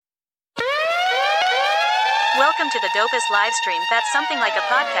Welcome to the dopest live stream that's something like a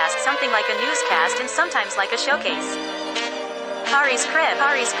podcast, something like a newscast, and sometimes like a showcase. Hari's crib,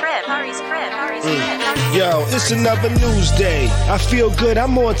 Hari's crib, Hari's crib, Hari's crib. Yo, it's another news day. I feel good,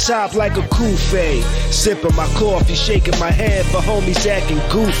 I'm on top like a kufe. Sipping my coffee, shaking my head for homies acting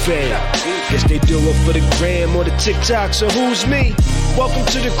goofy. Guess they do it for the gram or the TikTok, so who's me? Welcome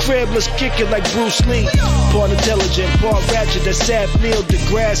to the crib, let's kick it like Bruce Lee. Part intelligent, part ratchet, that's half Neil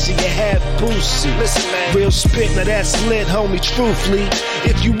deGrasse and half Boosie. Listen, man. Real spit, now that's lit, homie, truthfully.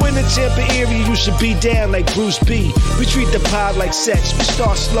 If you in the Tampa area, you should be down like Bruce B. We treat the pod like sex, we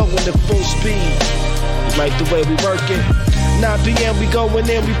start slow and at full speed. You like the way we working? 9 p.m. we going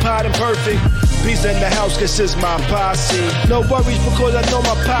in, we podding perfect. Bees in the house, this is my posse. No worries because I know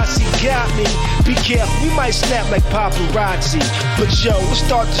my posse got me. Be careful, we might snap like paparazzi. But yo, let's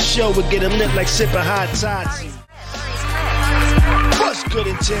start the show with getting lit like sipping hot toddy. What's good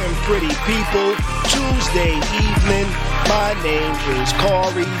and Tim, pretty people? Tuesday evening, my name is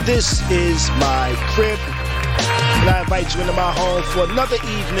Corey. This is my crib. And I invite you into my home for another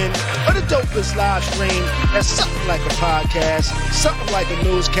evening of the dopest live stream. That's something like a podcast, something like a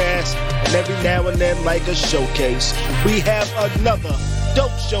newscast, and every now and then like a showcase. We have another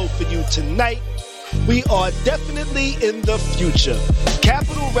dope show for you tonight. We are definitely in the future.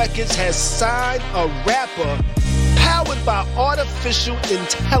 Capitol Records has signed a rapper powered by artificial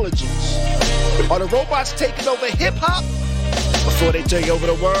intelligence. Are the robots taking over hip-hop before they take over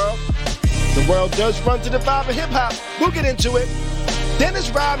the world? The world does run to the vibe of hip-hop. We'll get into it. Dennis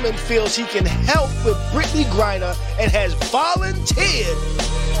Rodman feels he can help with Brittany Griner and has volunteered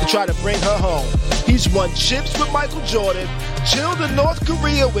to try to bring her home. He's won chips with Michael Jordan, chilled in North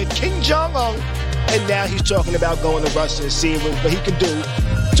Korea with Kim Jong-un, and now he's talking about going to Russia and seeing what he can do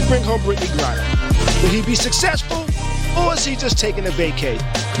to bring home Brittany Griner. Will he be successful, or is he just taking a vacay?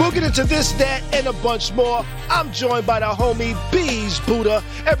 We'll get into this, that, and a bunch more. I'm joined by the homie Bees Buddha.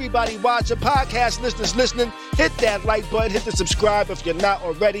 Everybody watching, podcast listeners listening, hit that like button, hit the subscribe if you're not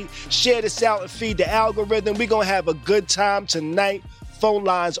already. Share this out and feed the algorithm. We're going to have a good time tonight. Phone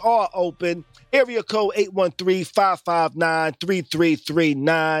lines are open. Area code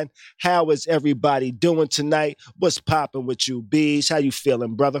 813-559-3339. How is everybody doing tonight? What's popping with you, Bees? How you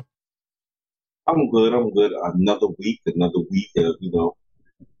feeling, brother? I'm good. Another week of,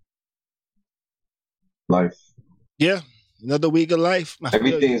 life. Yeah, another week of life.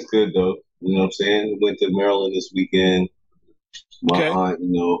 Everything's good, though. You know what I'm saying? Went to Maryland this weekend. My aunt,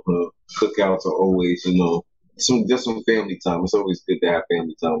 her cookouts are always, just some family time. It's always good to have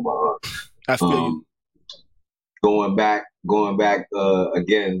family time with my aunt. I feel you. Going back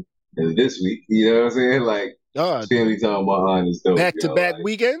again this week. You know what I'm saying? Like, family time with my aunt is dope. Back-to-back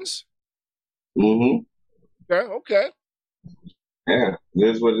weekends? Mm-hmm. Okay. Yeah, it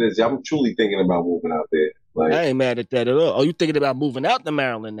is what it is. I'm truly thinking about moving out there. Like, I ain't mad at that at all. Oh, you thinking about moving out to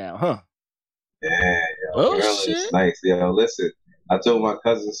Maryland now, huh? Yeah. Maryland shit. Is nice. Listen, I told my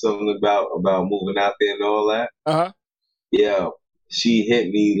cousin something about moving out there and all that. Uh-huh. Yeah, she hit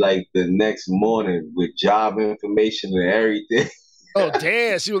me like the next morning with job information and everything. Oh,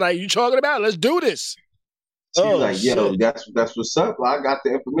 damn. She was like, you talking about it? Let's do this. She was like, yo, that's what's up. Well, I got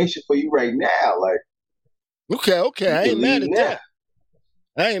the information for you right now. Like, okay. I ain't mad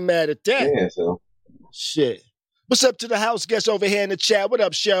at that. Yeah, so. Shit. What's up to the house guests over here in the chat? What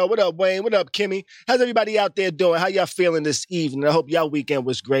up, Cheryl? What up, Wayne? What up, Kimmy? How's everybody out there doing? How y'all feeling this evening? I hope y'all weekend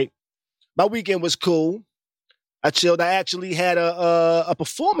was great. My weekend was cool. I chilled. I actually had a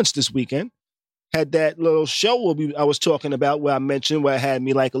performance this weekend. Had that little show I was talking about where I mentioned where I had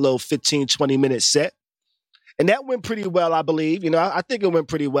me like a little 15, 20-minute set. And that went pretty well, I believe. I think it went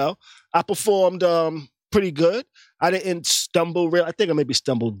pretty well. I performed pretty good. I didn't stumble real. I think I maybe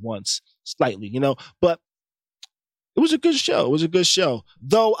stumbled once, slightly, But it was a good show.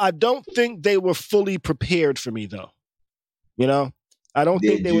 Though I don't think they were fully prepared for me, though. I don't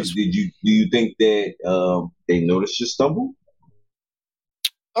think they was. Do you think that they noticed your stumble?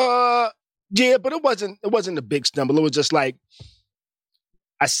 Yeah, but it wasn't a big stumble. It was just like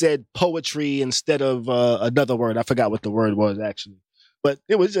I said poetry instead of another word. I forgot what the word was actually, but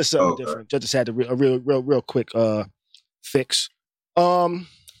it was just something different. Just had a real quick fix.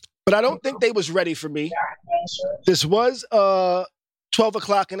 But I don't think they was ready for me. This was 12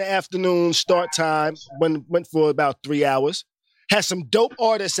 o'clock in the afternoon start time. Went for about 3 hours. Had some dope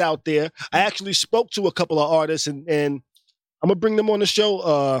artists out there. I actually spoke to a couple of artists, and I'm gonna bring them on the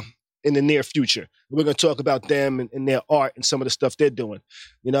show in the near future. We're gonna talk about them and their art and some of the stuff they're doing.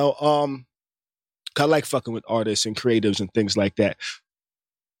 I like fucking with artists and creatives and things like that.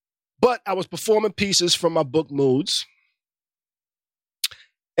 But I was performing pieces from my book Moods.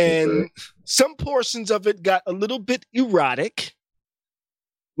 And some portions of it got a little bit erotic,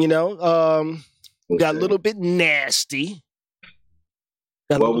 got a little bit nasty.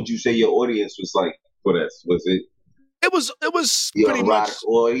 What would you say your audience was like for this? Was it? It was your pretty erotic much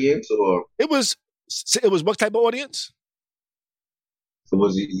audience, or it was what type of audience? So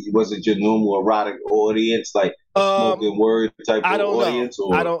was it your normal erotic audience, like spoken word type of audience?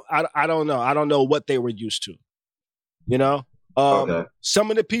 Or? I don't know. I don't know what they were used to. Okay.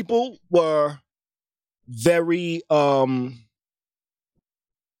 Some of the people were very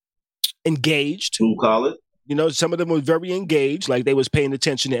engaged. Blue collar. Some of them were very engaged, like they was paying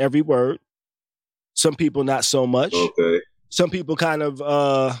attention to every word. Some people not so much. Okay. Some people kind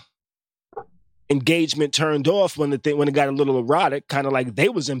of engagement turned off when it got a little erotic, kind of like they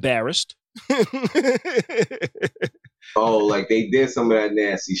was embarrassed. Oh, like they did some of that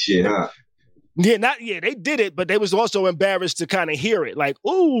nasty shit, huh? Yeah, they did it, but they was also embarrassed to kind of hear it. Like,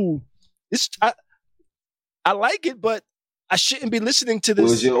 ooh, I like it, but I shouldn't be listening to this.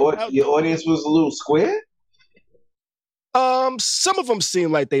 Was your audience was a little square? Some of them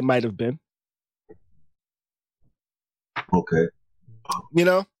seemed like they might have been. Okay.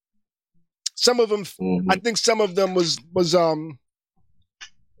 Some of them, I think some of them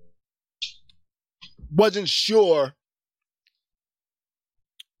wasn't sure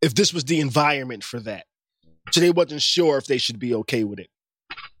if this was the environment for that. So they wasn't sure if they should be okay with it.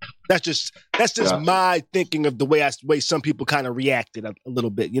 That's just my thinking of the way some people kind of reacted a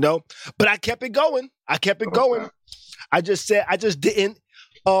little bit, But I kept it going. I just didn't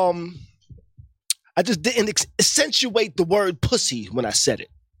accentuate the word pussy when I said it,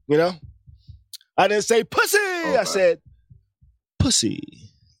 I didn't say pussy. Okay. I said pussy,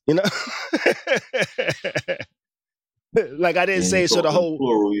 like I didn't say so the whole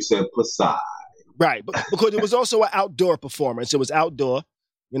plural. You said pussy, right? But because it was also an outdoor performance, it was outdoor,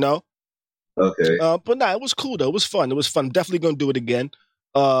 Okay. But no, it was cool though. It was fun. I'm definitely gonna do it again.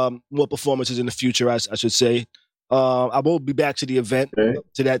 More performances in the future, I should say. I will be back to the event,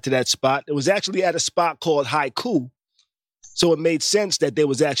 to that spot. It was actually at a spot called Haiku. So it made sense that they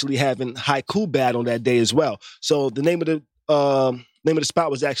was actually having haiku battle that day as well. So the name of the spot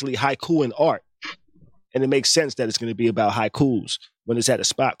was actually Haiku and Art. And it makes sense that it's going to be about haikus when it's at a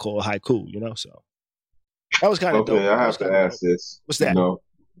spot called Haiku, So that was kind of dope. Okay, I have to ask this. What's that?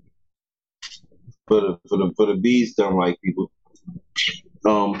 For the bees done right people,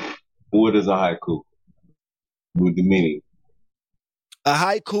 what is a haiku? With the meaning? A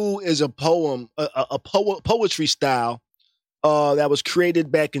haiku is a poem, a poetry style that was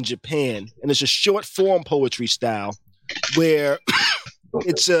created back in Japan, and it's a short form poetry style where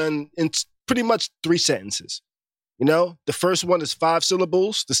it's pretty much 3 sentences. The first one is 5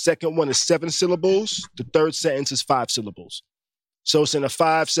 syllables, the second one is 7 syllables, the third sentence is 5 syllables. So it's in a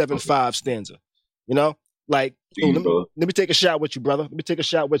 5-7-5 stanza. Like let me take a shot with you, brother. Let me take a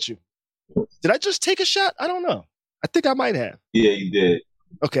shot with you. Did I just take a shot? I don't know. I think I might have. Yeah, you did.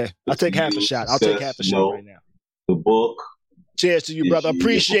 Okay, I'll take half a shot. I'll take half a shot right now. The book. Cheers to you, brother.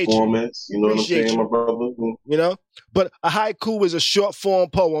 Appreciate you. You know what I'm saying, my brother? But a haiku is a short form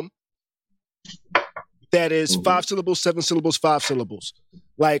poem that is 5 syllables, 7 syllables, 5 syllables.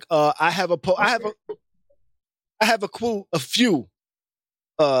 Like I have a few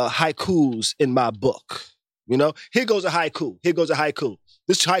haikus in my book. Here goes a haiku.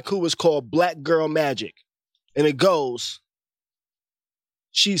 This haiku is called Black Girl Magic. And it goes,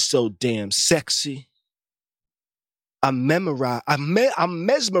 she's so damn sexy. I'm mesmerized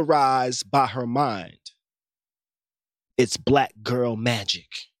by her mind. It's black girl magic.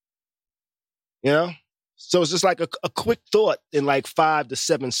 So it's just like a quick thought in like 5 to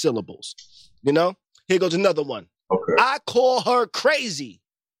 7 syllables. Here goes another one. Okay. I call her crazy.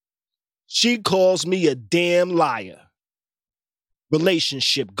 She calls me a damn liar.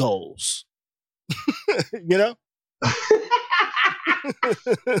 Relationship goals. I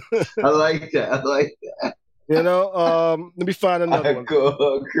like that. Let me find another one. I call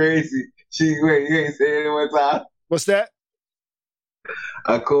her crazy. You ain't saying it one time. What's that?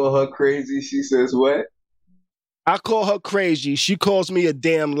 I call her crazy. She says what? I call her crazy. She calls me a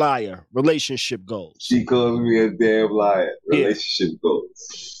damn liar. Relationship goals. She calls me a damn liar. Relationship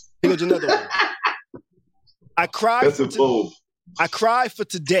goals. Here goes another one. I cry for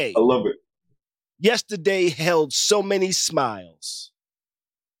today. I love it. Yesterday held so many smiles.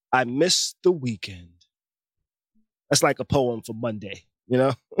 I miss the weekend. That's like a poem for Monday,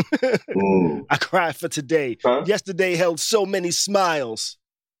 I cry for today. Huh? Yesterday held so many smiles.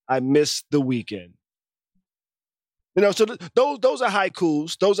 I miss the weekend. So those are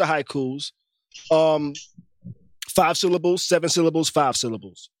haikus. 5 syllables, 7 syllables, 5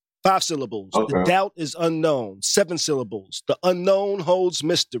 syllables. 5 syllables. Okay. The doubt is unknown. 7 syllables. The unknown holds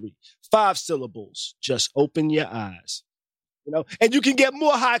mystery. 5 syllables. Just open your eyes. You know, and you can get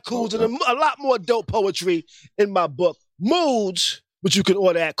more haikus and a lot more dope poetry in my book, Moods, which you can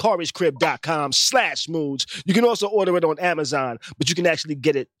order at kariscrib.com/moods. You can also order it on Amazon, but you can actually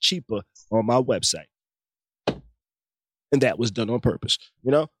get it cheaper on my website. And that was done on purpose, you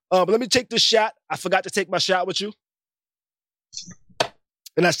know? But let me take this shot. I forgot to take my shot with you.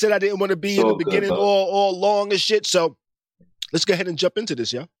 And I said I didn't want to be in the beginning all long and shit. So let's go ahead and jump into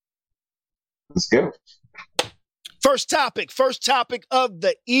this, yo. Let's go. First topic of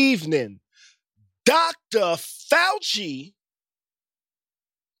the evening. Dr. Fauci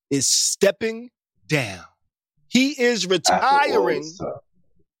is stepping down. He is retiring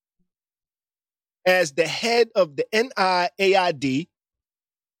as the head of the NIAID,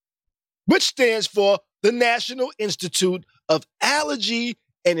 which stands for the National Institute of Allergy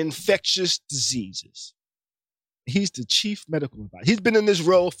and Infectious Diseases. He's the chief medical advisor. He's been in this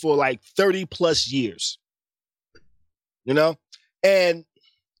role for like 30 plus years, you know, and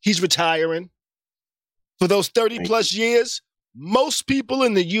he's retiring. For those 30 plus years, most people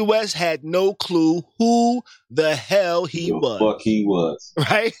in the U.S. had no clue who the hell he was. Fuck he was.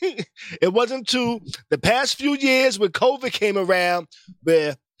 Right? It wasn't until the past few years when COVID came around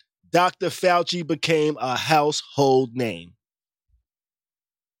where Dr. Fauci became a household name.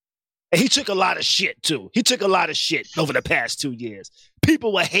 And he took a lot of shit, too. He took a lot of shit over the past 2 years.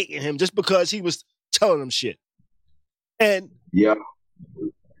 People were hating him just because he was telling them shit. And yeah.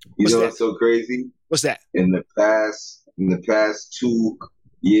 You know what's so crazy? What's that? In the past 2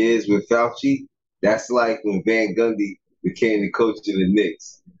 years with Fauci, that's like when Van Gundy became the coach of the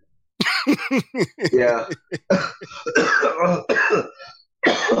Knicks. Yeah.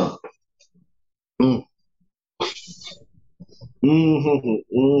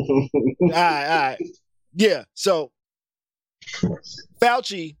 All right. Yeah, so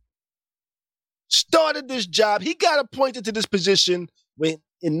Fauci started this job. He got appointed to this position in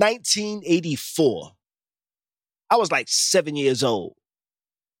 1984. I was like 7 years old.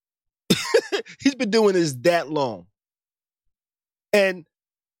 He's been doing this that long. And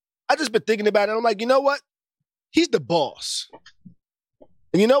I just been thinking about it. I'm like, you know what? He's the boss.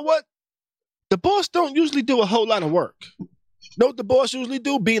 And you know what? The boss don't usually do a whole lot of work. You know what the boss usually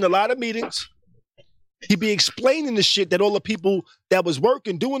do? Be in a lot of meetings. He be explaining the shit that all the people that was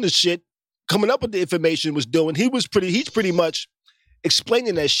working, doing the shit, coming up with the information was doing. He's pretty much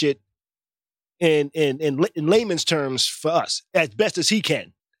explaining that shit in layman's terms for us as best as he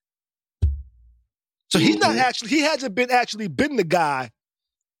can. So he's not actually, he hasn't been the guy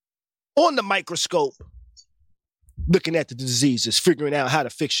on the microscope looking at the diseases, figuring out how to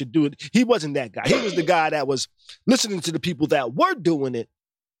fix it, do it. He wasn't that guy. He was the guy that was listening to the people that were doing it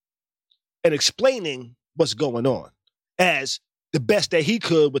and explaining what's going on as the best that he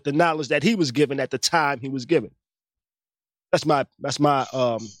could with the knowledge that he was given at the time he was given. That's my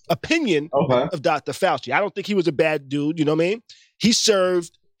opinion of Dr. Fauci. I don't think he was a bad dude, you know what I mean? He's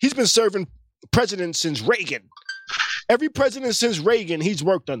been serving presidents since Reagan. Every president since Reagan he's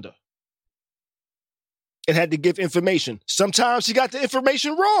worked under and had to give information. Sometimes he got the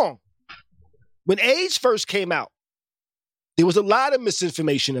information wrong. When AIDS first came out, there was a lot of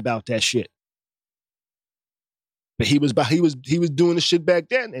misinformation about that shit. But he was doing the shit back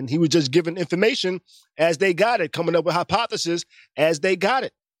then, and he was just giving information as they got it, coming up with hypotheses as they got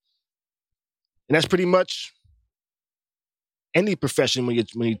it. And that's pretty much any profession when you're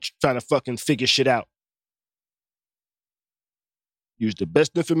trying to fucking figure shit out. Use the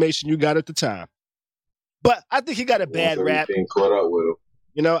best information you got at the time. But I think he got a bad rap. Caught up with him.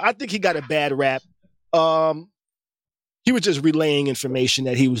 You know, I think he got a bad rap. He was just relaying information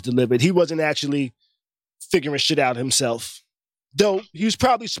that he was delivered. He wasn't actually figuring shit out himself. Though he was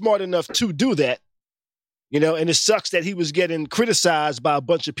probably smart enough to do that. You know, and it sucks that he was getting criticized by a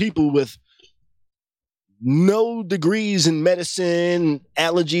bunch of people with no degrees in medicine,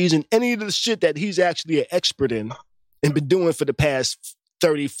 allergies, and any of the shit that he's actually an expert in and been doing for the past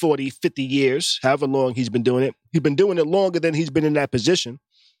 30, 40, 50 years, however long he's been doing it. He's been doing it longer than he's been in that position.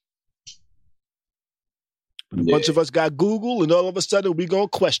 A bunch of us got Google, and all of a sudden we gonna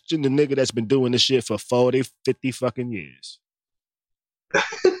question the nigga that's been doing this shit for 40, 50 fucking years.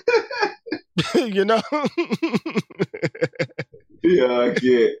 You know? Yeah, I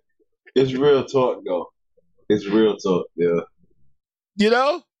get. It's real talk, though. It's real talk, yeah. You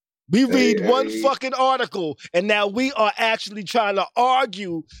know? We read one fucking article, and now we are actually trying to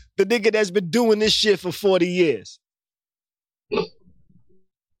argue the nigga that's been doing this shit for 40 years.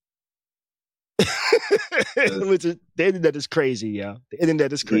 The internet is crazy, yo. The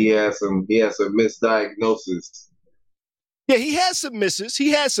internet is crazy. He has some misdiagnosis. Yeah, he has some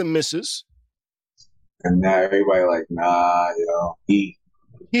misses. And now everybody like, nah, yo. He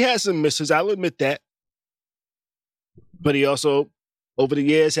has some misses. I'll admit that. But he also, over the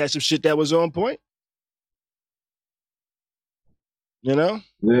years, had some shit that was on point. You know?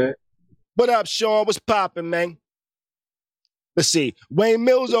 Yeah. What up, Sean? What's popping, man? Let's see. Wayne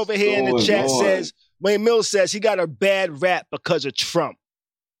Mills over here in the chat says, Wayne Mills says he got a bad rap because of Trump.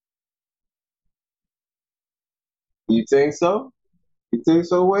 You think so? You think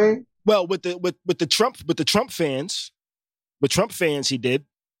so, Wayne? Well, with the Trump fans, he did.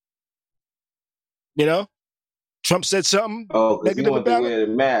 You know? Trump said something negative about to wear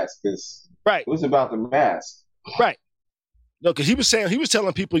the mask. Right. It was about the mask. Right. No, because he was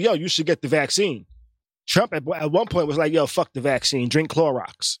telling people, yo, you should get the vaccine. Trump at one point was like, yo, fuck the vaccine. Drink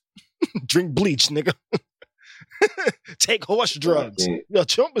Clorox. Drink bleach, nigga. Take horse drugs. Yo,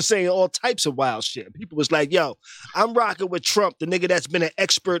 Trump was saying all types of wild shit. People was like, yo, I'm rocking with Trump, the nigga that's been an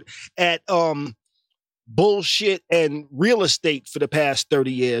expert at bullshit and real estate for the past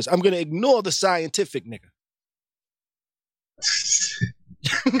 30 years. I'm going to ignore the scientific nigga.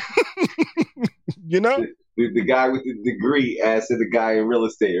 You know? The guy with the degree as to the guy in real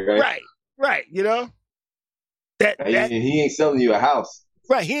estate, right? Right. You know? He ain't selling you a house.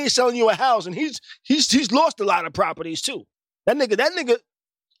 Right, he ain't selling you a house, and he's lost a lot of properties too. That nigga,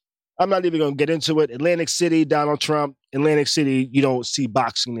 I'm not even gonna get into it. Atlantic City, Donald Trump, Atlantic City, you don't see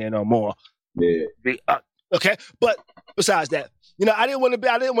boxing there no more. Yeah. Okay, but besides that, you know, I didn't want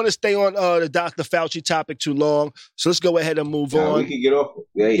to stay on the Dr. Fauci topic too long, so let's go ahead and move on. We can get off.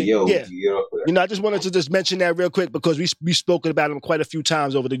 We can get off of that. You know, I just wanted to just mention that real quick because we spoken about him quite a few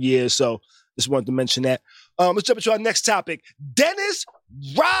times over the years, so just wanted to mention that. Let's jump into our next topic. Dennis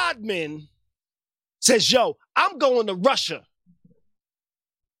Rodman says, yo, I'm going to Russia.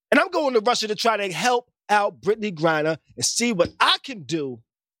 And I'm going to Russia to try to help out Brittany Griner and see what I can do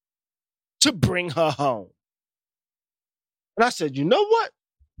to bring her home. And I said, you know what?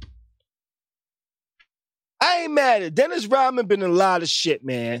 I ain't mad at it. Dennis Rodman been in a lot of shit,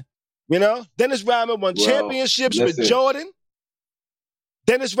 man. You know? Dennis Rodman won championships with Jordan.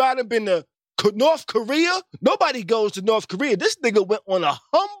 Dennis Rodman been to North Korea. Nobody goes to North Korea. This nigga went on a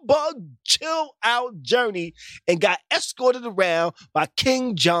humbug, chill out journey and got escorted around by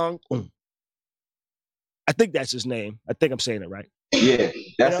Kim Jong-un. I think that's his name. I think I'm saying it right. Yeah,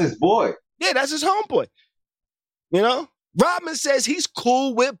 that's his boy. Yeah, that's his homeboy. You know? Rodman says he's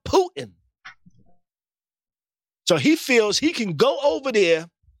cool with Putin. So he feels he can go over there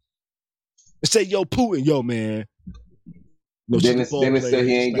and say, yo, Putin, yo, man. No, Dennis said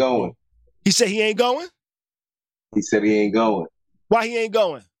he ain't going. He said he ain't going? He said he ain't going. Why he ain't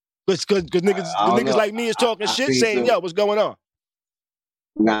going? Because niggas like me is talking shit, saying, yo, what's going on?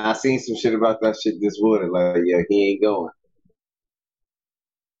 Nah, I seen some shit about that shit this morning. Like, yeah, he ain't going.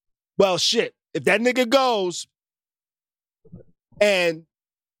 Well, shit. If that nigga goes and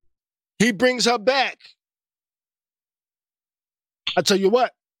he brings her back, I tell you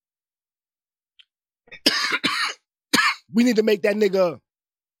what. We need to make that nigga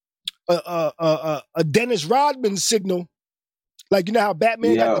a Dennis Rodman signal. Like, you know how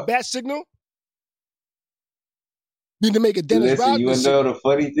Batman got the bat signal? You need to make a Dennis Rodman you signal. Know the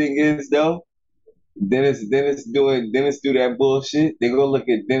funny thing is, though? Dennis do that bullshit. They go look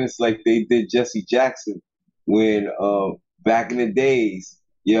at Dennis like they did Jesse Jackson when back in the days,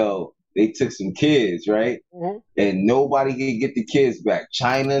 yo, they took some kids, right? Mm-hmm. And nobody could get the kids back.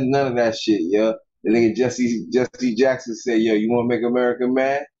 China, none of that shit, yo. The nigga Jesse Jackson said, yo, you want to make America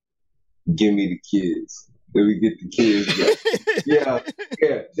mad? Give me the kids. Let me get the kids back.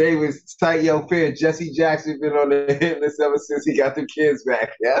 yeah. They was tight, yo, fair. Jesse Jackson been on the hit list ever since he got the kids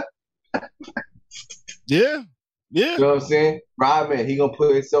back, yeah? Yeah. You know what I'm saying? Rodman, he gonna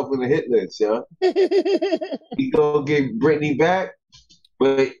put himself in the hit list, yo. He gonna get Brittany back.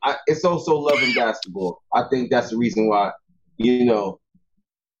 But it's also loving basketball. I think that's the reason why, you know,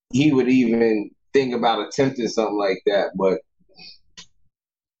 he would even think about attempting something like that. But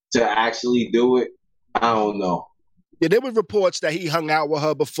to actually do it, I don't know. Yeah, there were reports that he hung out with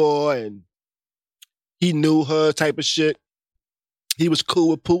her before and he knew her type of shit. He was cool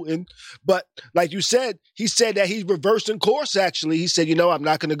with Putin. But like you said, he said that he's reversing course, actually. He said, you know, I'm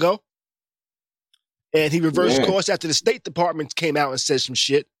not going to go. And he reversed course after the State Department came out and said some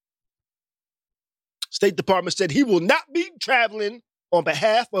shit. State Department said he will not be traveling on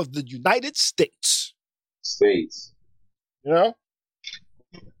behalf of the United States. You know?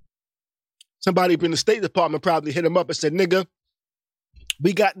 Somebody in the State Department probably hit him up and said, nigga,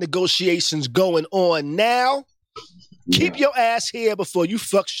 We got negotiations going on now. Keep your ass here before you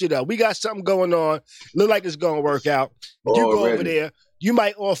fuck shit up. We got something going on. Look like it's going to work out. You go over there. You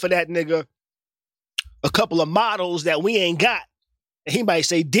might offer that nigga a couple of models that we ain't got. And he might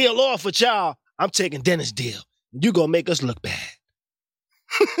say, deal off with y'all. I'm taking Dennis' deal. You going to make us look bad.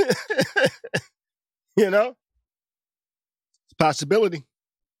 You know? It's a possibility.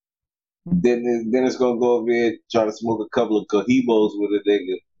 Then it's going to go over there and try to smoke a couple of Cohibos with a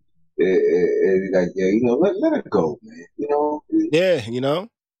nigga. And like, yeah, you know, let it go, man. You know? Yeah, you know?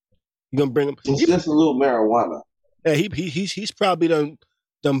 You going to bring him. It's just a little marijuana. Yeah, he's probably done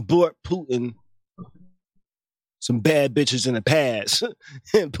bought Putin some bad bitches in the past.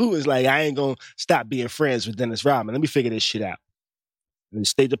 And Putin's like, I ain't going to stop being friends with Dennis Rodman. Let me figure this shit out. And the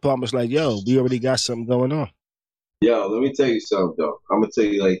State Department's like, yo, we already got something going on. Yo, let me tell you something, though. I'm going to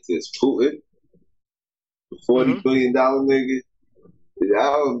tell you like this. Putin, the $40 billion nigga, I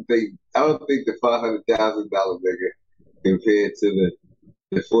don't think the $500,000 nigga compared to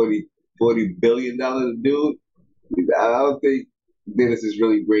the $40 billion dude, I don't think Dennis is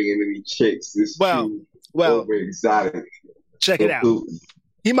really bringing any chicks. This too over exotic. Check it out. Putin.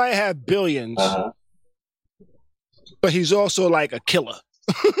 He might have billions, but he's also like a killer.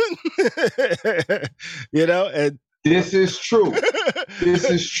 You know, and this is true. This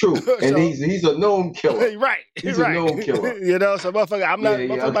is true. And so, he's a known killer. Right. He's a known killer. You know, so motherfucker, I'm not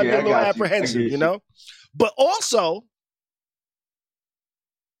about to be a little apprehensive, you know? But also,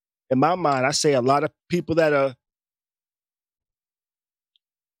 in my mind, I say a lot of people that are,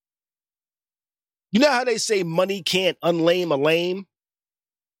 you know how they say money can't unlame a lame?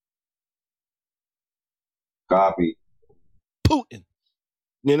 Copy. Putin.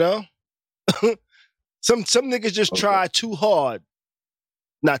 You know? Some niggas just try too hard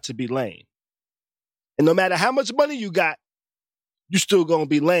not to be lame. And no matter how much money you got, you still gonna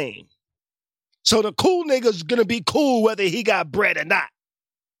be lame. So the cool nigga's gonna be cool whether he got bread or not.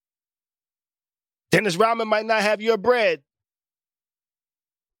 Dennis Rodman might not have your bread,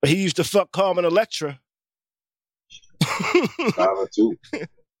 but he used to fuck Carmen Electra. Too.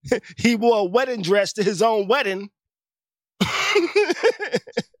 He wore a wedding dress to his own wedding.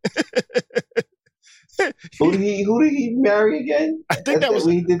 Who did he marry again? I think that was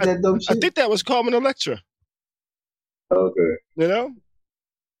when he did that dumb shit. I think that was Carmen Electra. Okay. You know?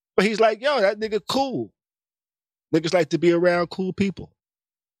 But he's like, yo, that nigga cool. Niggas like to be around cool people.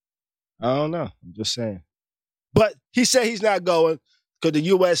 I don't know. I'm just saying. But he said he's not going because the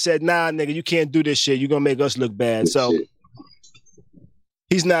U.S. said, nah, nigga, you can't do this shit. You're going to make us look bad. So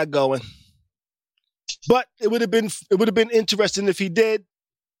he's not going. But it would have been interesting if he did.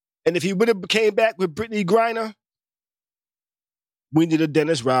 And if he would have came back with Brittany Griner, we need a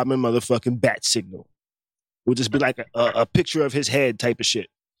Dennis Rodman motherfucking bat signal. It would just be like a picture of his head type of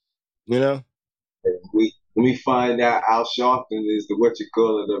shit. You know? We find out Al Sharpton is the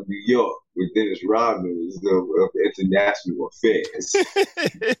whatchamacallit of New York, with Dennis Rodman is the international affairs.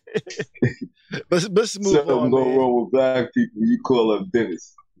 let's move on. Something go wrong with black people, you call up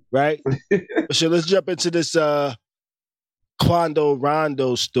Dennis. Right? So let's jump into this Quando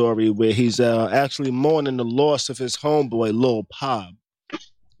Rondo story where he's actually mourning the loss of his homeboy, Lil Pab.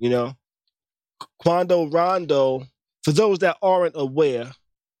 You know? Quando Rondo, for those that aren't aware,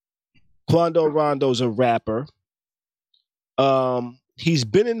 Quando Rondo's a rapper. He's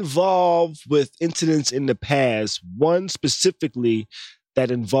been involved with incidents in the past, one specifically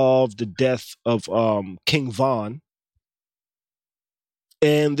that involved the death of King Von.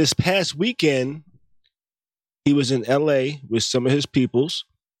 And this past weekend, he was in LA with some of his peoples.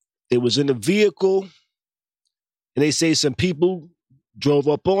 They was in a vehicle, and they say some people drove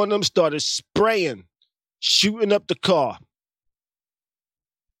up on them, started spraying, shooting up the car.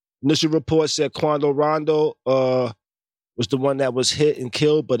 Initial report said Quando Rondo was the one that was hit and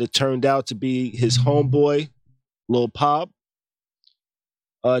killed, but it turned out to be his homeboy, Lil Pab.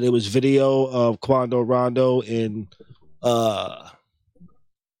 There was video of Quando Rondo in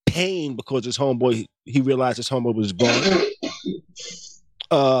pain because his homeboy, he realized his homeboy was gone.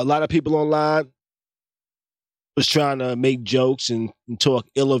 A lot of people online was trying to make jokes and talk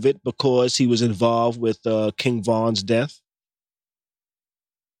ill of it because he was involved with King Von's death.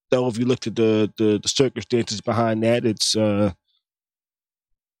 So if you looked at the circumstances behind that, it's a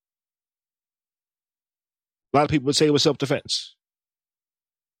lot of people would say it was self-defense.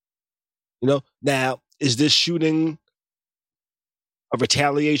 You know, now, is this shooting a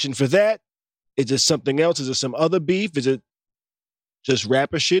retaliation for that? Is it something else? Is it some other beef? Is it just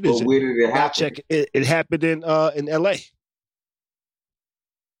rapper shit? Well, where did it happen? Check it. It happened in LA.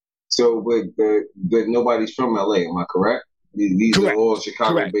 So, but nobody's from LA, am I correct? These Correct. are all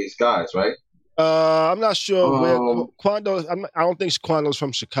Chicago-based guys, right? I'm not sure where Quando. I don't think Quando's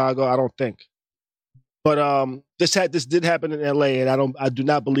from Chicago. I don't think. But this did happen in L.A. and I do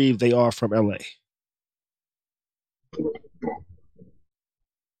not believe they are from L.A.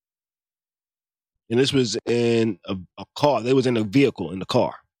 And this was in a car. They was in a vehicle in the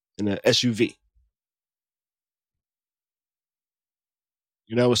car, in an SUV.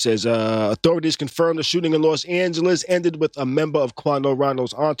 You know, it says, authorities confirmed the shooting in Los Angeles ended with a member of Quando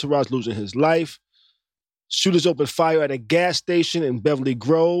Rondo's entourage losing his life. Shooters opened fire at a gas station in Beverly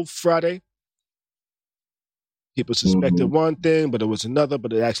Grove Friday. People suspected one thing, but it was another,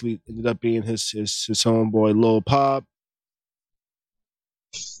 but it actually ended up being his homeboy, Lil Pop.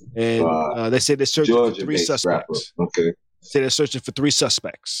 And they say they're searching for 3 suspects. Rapper. Okay. Say they're searching for 3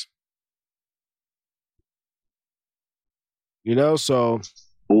 suspects. You know, so.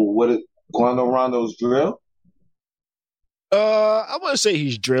 Well, what is Quando Rondo's drill? I wouldn't say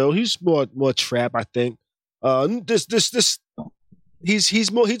he's drill. He's more trap, I think. He's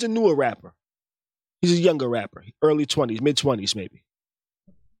a newer rapper. He's a younger rapper, early 20s, mid 20s, maybe.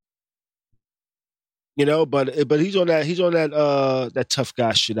 You know, but he's on that tough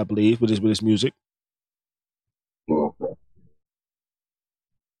guy shit, I believe, with his music. Okay.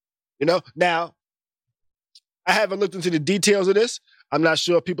 You know, now I haven't looked into the details of this. I'm not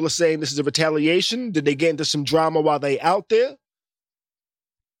sure if people are saying this is a retaliation. Did they get into some drama while they out there?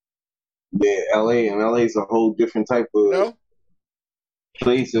 Yeah, LA is a whole different type of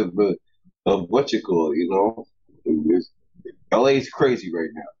place of what you call it, you know. LA is crazy right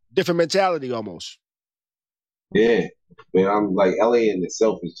now. Different mentality almost. Yeah. Man, I'm like, LA in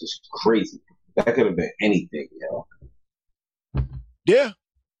itself is just crazy. That could have been anything, you know. Yeah.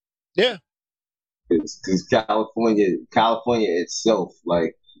 Yeah. Because California itself,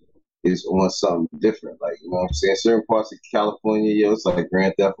 like, is on something different. Like, you know what I'm saying? Certain parts of California, it's like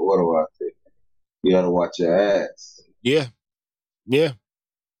Grand Theft Auto out there. You gotta watch your ass. Yeah. Yeah.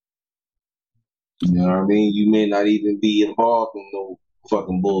 You know what I mean? You may not even be involved in no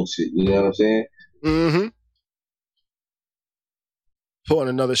fucking bullshit. You know what I'm saying? Mm-hmm. Pulling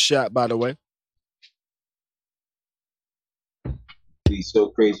another shot, by the way. Be so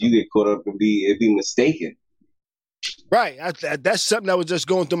crazy, you get caught up and be mistaken. Right. That's something that was just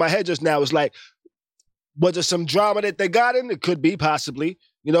going through my head just now. It's like, was there some drama that they got in? It could be, possibly.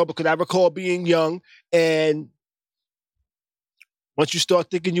 You know, because I recall being young, and once you start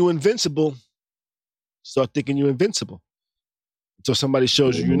thinking you're invincible, until somebody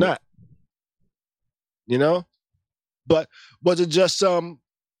shows you you're not. You know? But was it just some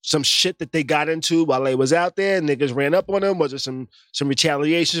shit that they got into while they was out there and niggas ran up on them? Was it some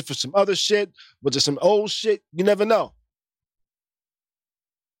retaliation for some other shit? Was it some old shit? You never know.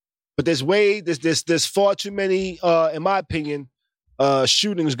 But there's far too many, in my opinion,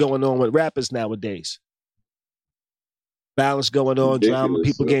 shootings going on with rappers nowadays. Violence going on, drama,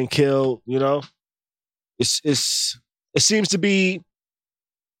 people getting killed, you know? It seems to be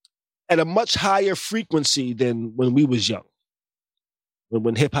at a much higher frequency than when we was young.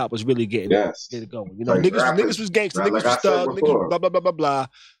 When hip hop was really getting it going. You know, like niggas was gangster, niggas was thug, niggas blah, blah, blah, blah, blah.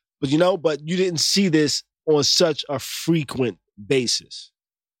 But you didn't see this on such a frequent basis.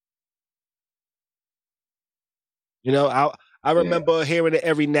 You know, I remember hearing it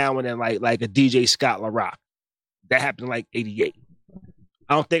every now and then, like a DJ Scott LaRock. That happened in like 88.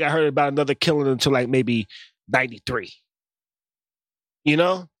 I don't think I heard about another killing until like maybe 93. You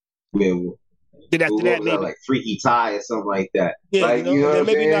know? Yeah. Then after that, maybe like Freaky Tie or something like that. Yeah, like, you know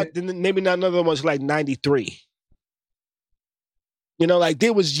maybe not another one's like 93. You know, like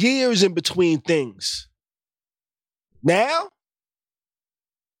there was years in between things. Now,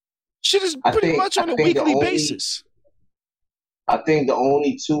 shit is pretty much on a weekly basis. I think the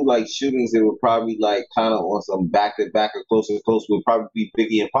only 2 like shootings that were probably like kind of on some back to back or close to close would probably be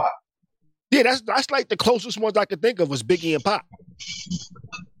Biggie and Pop. Yeah, that's like the closest ones I could think of was Biggie and Pop.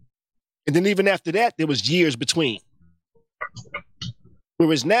 And then even after that, there was years between.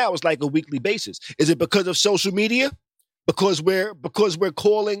 Whereas now it's like a weekly basis. Is it because of social media? Because we're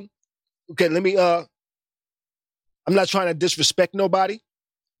calling. Okay, let me. I'm not trying to disrespect nobody,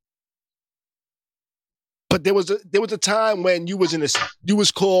 but there was a time when you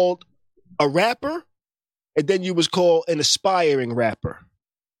was called a rapper, and then you was called an aspiring rapper.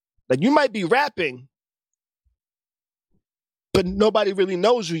 Like you might be rapping, but nobody really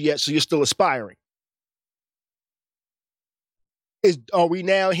knows you yet, so you're still aspiring. Are we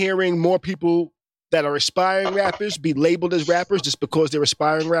now hearing more people that are aspiring rappers be labeled as rappers just because they're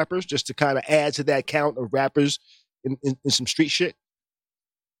aspiring rappers, just to kind of add to that count of rappers in some street shit?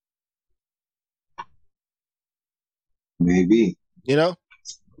 Maybe. You know?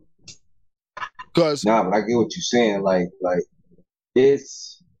 Because but I get what you're saying. Like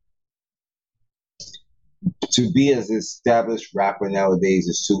it's to be as established rapper nowadays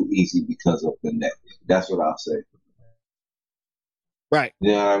is too easy because of the net. That's what I'll say. Right.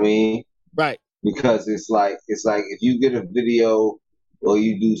 You know what I mean? Right. Because it's like if you get a video or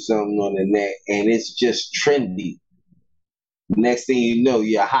you do something on the net and it's just trendy, next thing you know,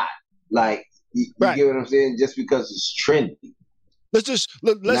 you're hot. Like you get what I'm saying? Just because it's trendy. Let's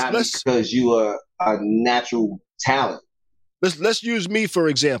because you are a natural talent. Let's use me for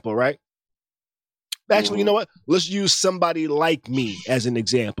example, right? Actually, you know what? Let's use somebody like me as an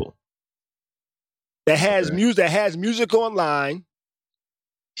example. That has music online,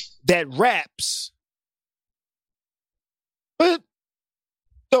 that raps, but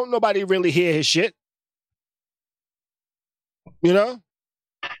don't nobody really hear his shit. You know?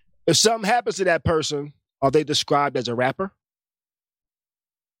 If something happens to that person, are they described as a rapper?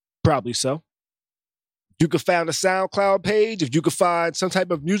 Probably so. You could find a SoundCloud page, if you could find some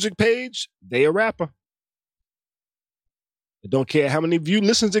type of music page, they a rapper. I don't care how many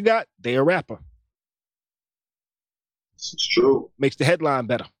listens it got, they a rapper. It's true. Makes the headline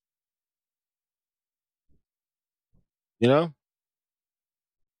better. You know?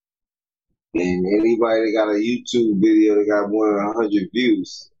 And anybody that got a YouTube video that got more than 100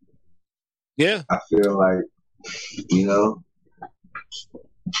 views. Yeah. I feel like, you know,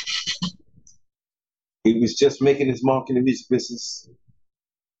 he was just making his mark in the music business.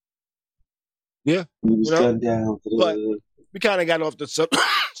 Yeah. He was done down. But we kind of got off the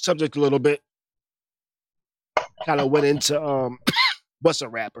subject a little bit. Kind of went into what's a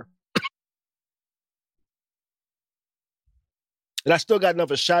rapper. And I still got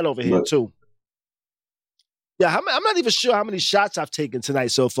another shot over here, too. Yeah, I'm not even sure how many shots I've taken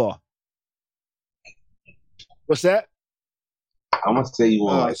tonight so far. What's that? I'm going to say you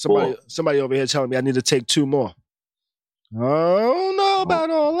want somebody over here telling me I need to take 2 more. I don't know about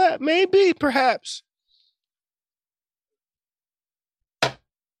all that. Maybe, perhaps. I'm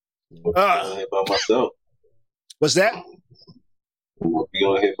here by myself. What's that? I'm going to be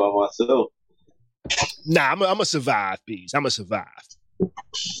on here by myself. Nah, I'm going to survive, Bees. I'm going to survive.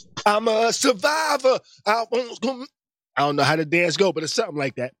 I'm a survivor. I don't know how the dance go, but it's something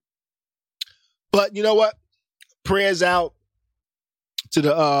like that. But you know what? Prayers out to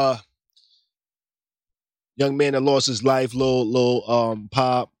the young man that lost his life, Lil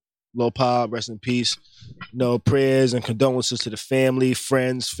Pop, rest in peace. You know, prayers and condolences to the family,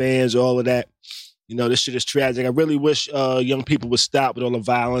 friends, fans, all of that. You know, this shit is tragic. I really wish young people would stop with all the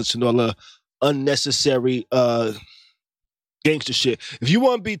violence and all the unnecessary gangster shit. If you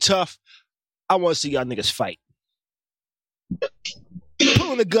want to be tough, I want to see y'all niggas fight.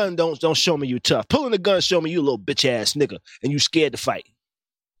 Pulling the gun don't show me you tough. Pulling the gun show me you a little bitch ass nigga and you scared to fight.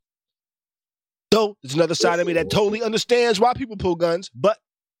 Though there's another side of me that totally understands why people pull guns, but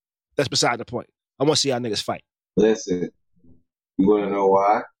that's beside the point. I want to see y'all niggas fight. Listen, you want to know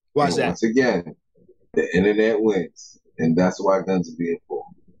why? Why is that? Once again, the internet wins, and that's why guns are being pulled.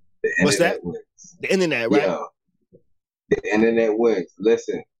 What's that? Wins. The internet, right? Yeah. The internet wins.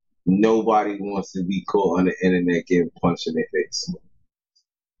 Listen, nobody wants to be caught on the internet getting punched in their face.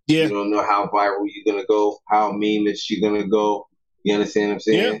 Yeah. You don't know how viral you're gonna go, how memeish you're gonna go. You understand what I'm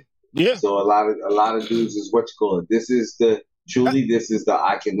saying? Yeah. So a lot of dudes is what you call it. This is the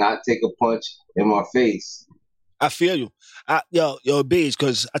I cannot take a punch in my face. I feel you. Yo, Bees,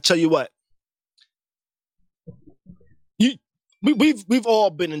 because I tell you what. We've all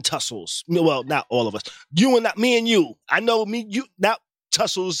been in tussles. Well, not all of us. Me and you. I know you, not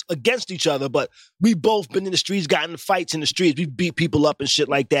tussles against each other, but we both been in the streets, gotten in fights in the streets. We beat people up and shit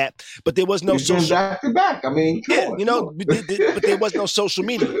like that. But there was no social back to back. I mean, but there was no social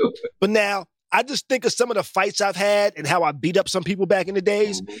media. But now I just think of some of the fights I've had and how I beat up some people back in the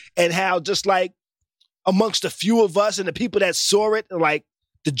days, and how just like amongst a few of us and the people that saw it, and like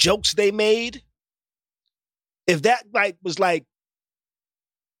the jokes they made. If that was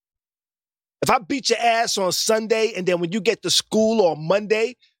if I beat your ass on Sunday and then when you get to school on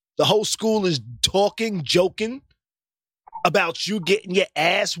Monday, the whole school is talking, joking about you getting your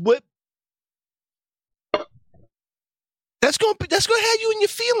ass whipped, that's gonna have you in your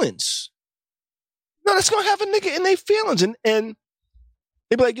feelings. No, that's gonna have a nigga in their feelings, and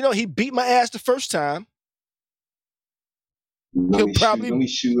they be like, he beat my ass the first time. He'll probably beat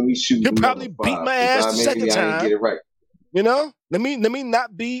my ass the second time. Get it right. Let me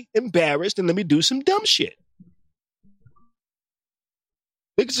not be embarrassed and let me do some dumb shit.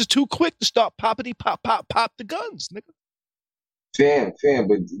 Niggas is too quick to start pop the guns, nigga. Fam,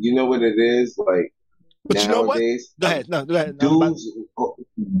 but you know what it is? Like, But nowadays, you know what? Go ahead. No, go ahead.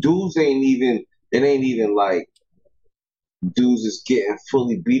 Dudes ain't even. It ain't even like dudes is getting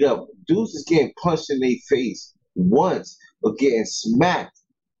fully beat up. Dudes is getting punched in their face once or getting smacked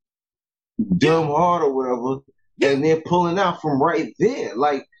dumb hard or whatever, and they're pulling out from right there.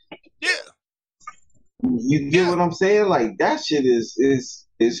 Like, you get what I'm saying? Like, that shit is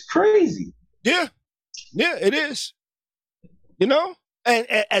crazy. Yeah, it is. You know, and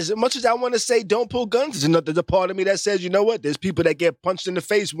as much as I want to say don't pull guns, there's a part of me that says, you know what? There's people that get punched in the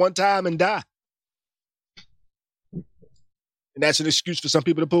face one time and die. And that's an excuse for some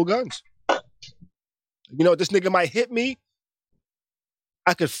people to pull guns. You know, this nigga might hit me.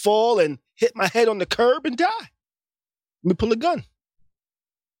 I could fall and hit my head on the curb and die. Let me pull a gun.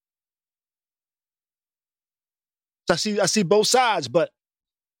 So I see both sides, but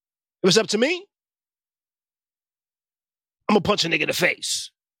if it's up to me, I'm gonna punch a nigga in the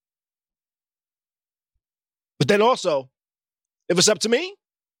face. But then also, if it's up to me,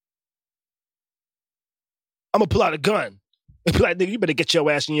 I'm gonna pull out a gun and be like, nigga, you better get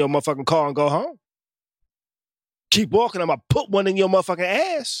your ass in your motherfucking car and go home. Keep walking, I'm gonna put one in your motherfucking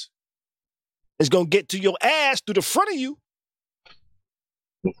ass. It's gonna get to your ass through the front of you.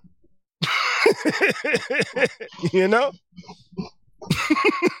 You know?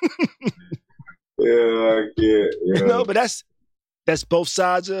 I get. Yeah. You know, but that's both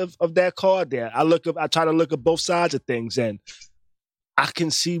sides of that card there. I try to look at both sides of things, and I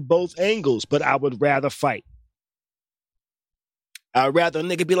can see both angles, but I would rather fight. I'd rather a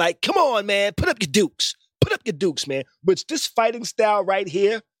nigga be like, come on, man, put up your dukes. Put up your dukes, man. Which this fighting style right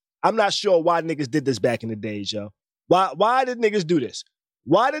here, I'm not sure why niggas did this back in the days, yo. Why did niggas do this?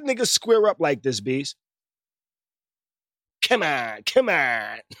 Why did niggas square up like this, Beast? Come on.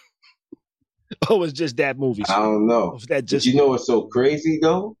 Oh, it's just that movie. I don't know. That just, but you know what's so crazy,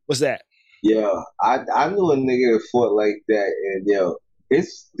 though? What's that? Yeah, I knew a nigga that fought like that, and yo,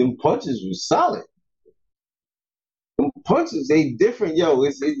 them punches was solid. Them punches, they different, yo.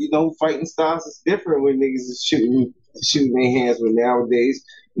 You know, fighting styles is different when niggas is shooting their hands. But nowadays,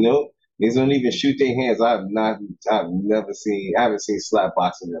 you know, niggas don't even shoot their hands. I haven't seen slap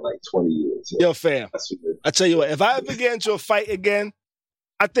boxing in like 20 years. Yo, fam, I tell you what, if I ever get into a fight again,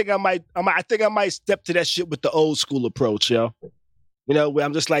 I think I might step to that shit with the old school approach, yo. You know, where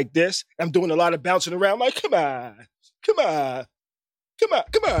I'm just like this. I'm doing a lot of bouncing around, like, come on.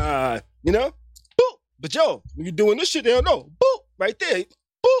 You know? Boop. But yo, when you're doing this shit, they don't know. Boop. Right there.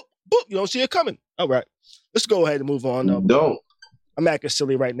 Boop. Boop. You don't see it coming. All right. Let's go ahead and move on. Don't. I'm acting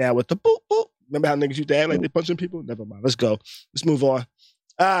silly right now with the boop, boop. Remember how niggas used to act like they punching people? Never mind. Let's go. Let's move on.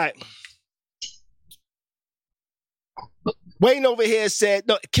 All right. Wayne over here said,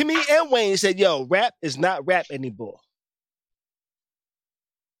 no, Kimmy and Wayne said, yo, rap is not rap anymore.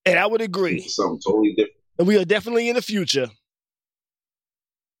 And I would agree. It's something totally different. And we are definitely in the future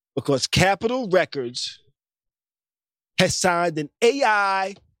because Capitol Records has signed an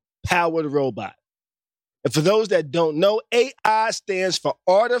AI-powered robot. And for those that don't know, AI stands for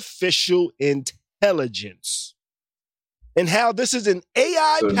artificial intelligence. And how this is an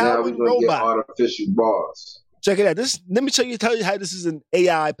AI-powered robot. Get artificial bars. Check it out. Let me tell you how this is an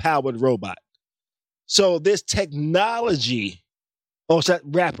AI-powered robot. So there's technology. Oh, it's that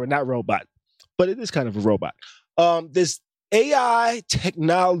rapper, not robot. But it is kind of a robot. There's AI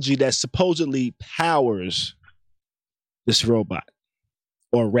technology that supposedly powers this robot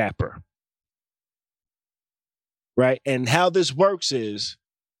or rapper. Right? And how this works is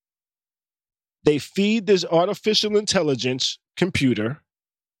they feed this artificial intelligence computer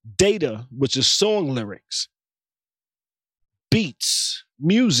data, which is song lyrics, beats,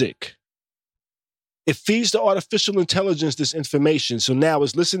 music. It feeds the artificial intelligence this information. So now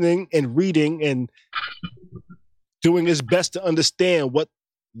it's listening and reading and doing its best to understand what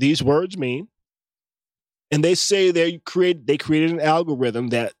these words mean. And they say they created an algorithm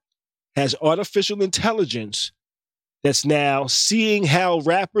that has artificial intelligence that's now seeing how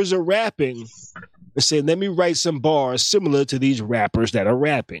rappers are rapping and saying, let me write some bars similar to these rappers that are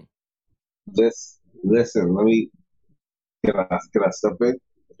rapping. Listen, can I step in?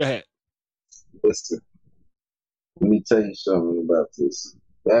 Go ahead. Listen, let me tell you something about this.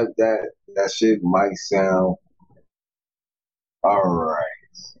 That shit might sound all right,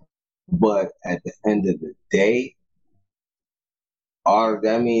 but at the end of the day,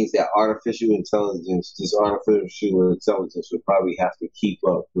 that means that this artificial intelligence would probably have to keep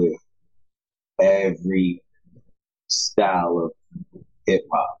up with every style of hip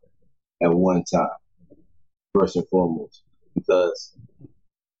hop at one time, first and foremost, because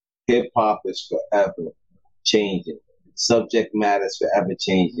hip hop is forever changing. Subject matter is forever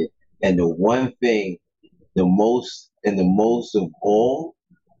changing. And the one thing the most of all,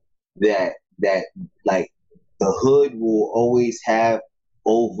 that like the hood will always have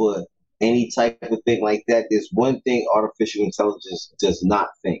over any type of thing like that. There's one thing artificial intelligence does not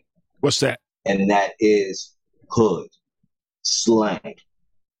think. What's that? And that is hood slang.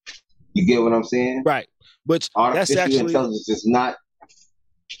 You get what I'm saying? Right. Which artificial intelligence does not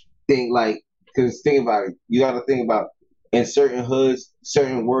think like, because think about it. You got to think about, in certain hoods,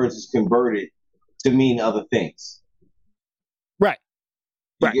 certain words is converted to mean other things. Right.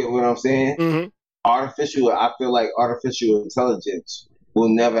 You get what I'm saying? Mm-hmm. I feel like artificial intelligence will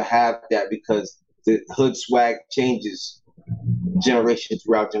never have that, because the hood swag changes generation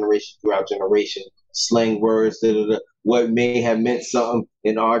throughout generation throughout generation. Slang words, what may have meant something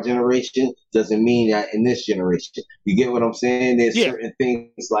in our generation doesn't mean that in this generation. You get what I'm saying? There's certain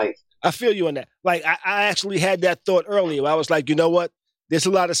things like, I feel you on that. Like I actually had that thought earlier. I was like, you know what? There's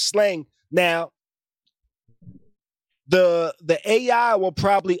a lot of slang now. The AI will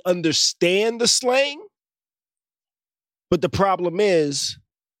probably understand the slang, but the problem is,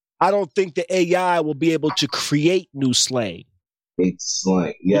 I don't think the AI will be able to create new slang. It's slang,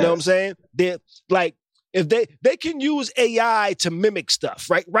 yes. You know what I'm saying? They're like, if they can use AI to mimic stuff,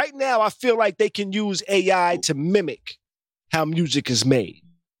 right? Right now, I feel like they can use AI to mimic how music is made.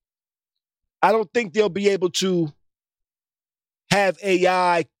 I don't think they'll be able to have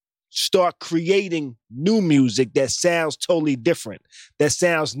AI start creating new music that sounds totally different, that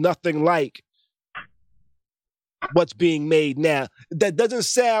sounds nothing like what's being made now. That doesn't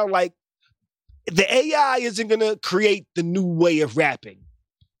sound like, the AI isn't going to create the new way of rapping.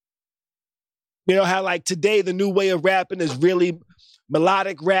 You know how like today the new way of rapping is really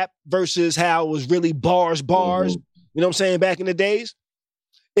melodic rap versus how it was really bars. Mm-hmm. You know what I'm saying? Back in the days.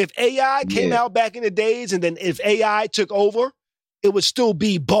 If AI came out back in the days, and then if AI took over, it would still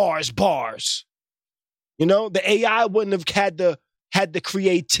be bars. You know, the AI wouldn't have had the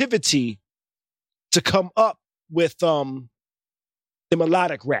creativity to come up with the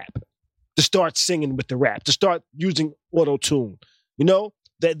melodic rap, to start singing with the rap, to start using auto-tune. You know,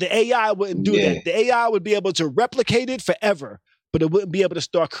 the AI wouldn't do that. The AI would be able to replicate it forever, but it wouldn't be able to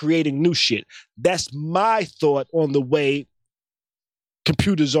start creating new shit. That's my thought on the way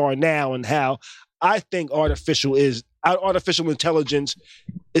computers are now, and how I think artificial intelligence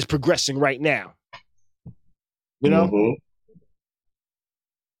is progressing right now. You know? Mm-hmm.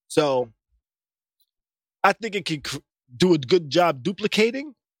 So I think it can do a good job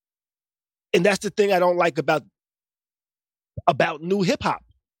duplicating. And that's the thing I don't like about new hip hop.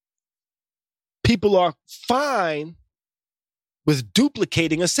 People are fine with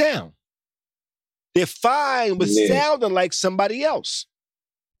duplicating a sound. They're fine with sounding like somebody else.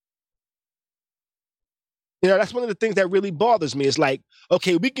 You know, that's one of the things that really bothers me. It's like,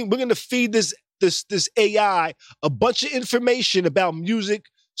 okay, we're going to feed this AI a bunch of information about music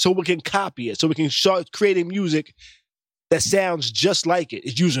so we can copy it, so we can start creating music that sounds just like it.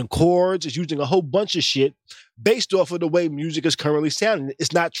 It's using chords, it's using a whole bunch of shit based off of the way music is currently sounding.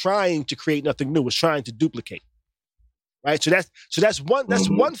 It's not trying to create nothing new. It's trying to duplicate. Right? So that's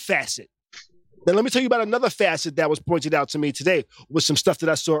one facet. Now let me tell you about another facet that was pointed out to me today with some stuff that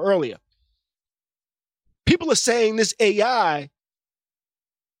I saw earlier. People are saying this AI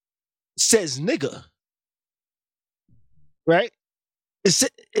says nigga. Right? It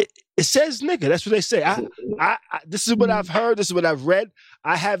says nigga. That's what they say. I this is what I've heard. This is what I've read.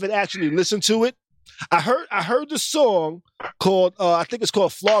 I haven't actually listened to it. I heard the song called I think it's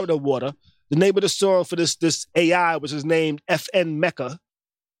called Florida Water. The name of the song for this AI, which is named FN Mecca,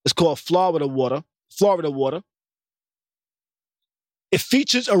 is called Florida Water. Florida Water. It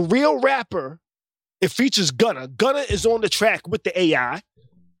features a real rapper. It features Gunna. Gunna is on the track with the AI.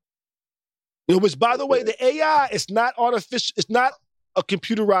 It was, by the way, the AI is not artificial. It's not a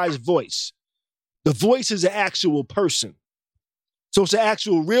computerized voice. The voice is an actual person. So it's an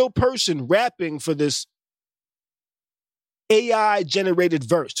actual real person rapping for this AI-generated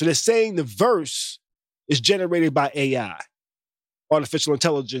verse. So they're saying the verse is generated by AI, artificial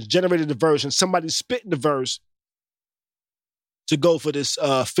intelligence, generated the verse, and somebody's spitting the verse to go for this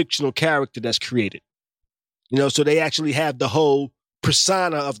fictional character that's created. You know, so they actually have the whole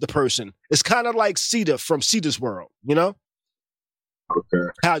persona of the person. It's kind of like Cedar from Cedar's World, you know? Okay.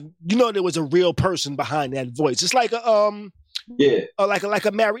 How there was a real person behind that voice. It's like a like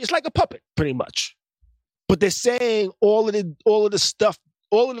a Mary. It's like a puppet, pretty much. But they're saying all of the stuff,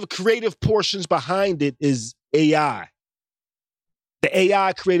 all of the creative portions behind it is AI. The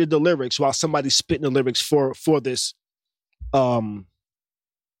AI created the lyrics while somebody's spitting the lyrics for this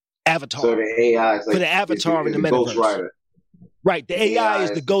avatar. So the AI is like for the avatar in the metaverse. Ghostwriter. Right. The AI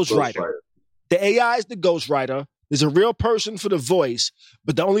is the ghostwriter. The AI is the ghostwriter. There's a real person for the voice,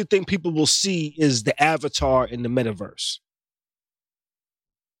 but the only thing people will see is the avatar in the metaverse.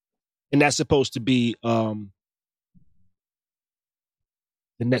 And that's supposed to be the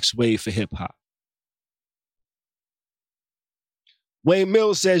next wave for hip hop. Wayne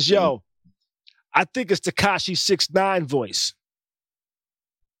Mills says, yo, I think it's Tekashi 6ix9ine voice.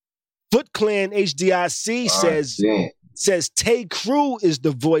 Foot Clan HDIC says Tay Crew is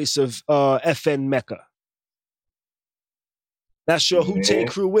the voice of FN Mecca. Not sure who Tay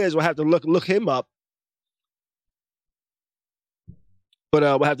Crew is. We'll have to look him up. But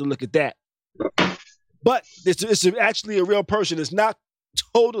we'll have to look at that. But it's actually a real person. It's not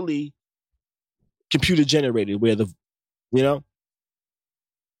totally computer generated where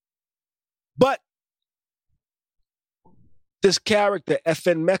But this character,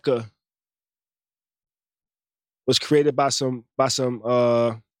 FN Mecca, was created by some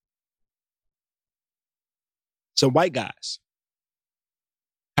white guys.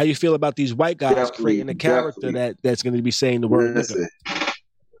 How you feel about these white guys creating a character that's going to be saying the word nigga?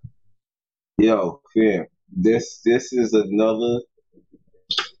 Yo, fam, this is another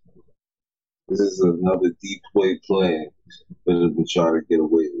deep play plan for them to try to get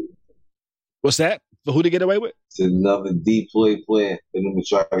away with. What's that? For who to get away with? It's another deep play plan for them to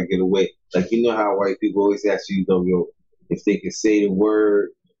try to get away. Like, you know how white people always ask you, yo, if they can say the word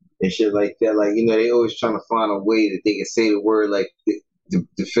and shit like that. Like, they always trying to find a way that they can say the word, like,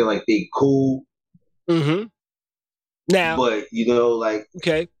 to feel like they cool. Mm-hmm. Now, but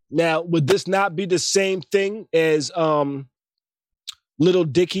okay. Now, would this not be the same thing as Little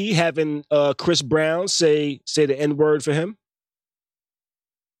Dicky having Chris Brown say the N-word for him?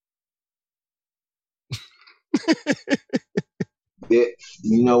 Yeah,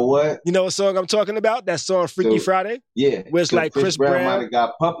 you know what? You know what song I'm talking about? That song Freaky Friday? Yeah. Where it's like Chris Brown might have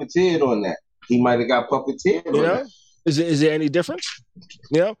got puppeteered on that. He might have got puppeteered on that. Is there any difference?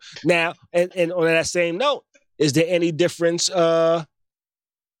 Now, and on that same note, is there any difference with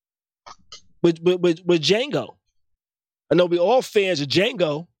Django? I know we all fans of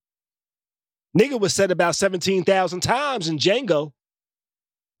Django. Nigga was said about 17,000 times in Django.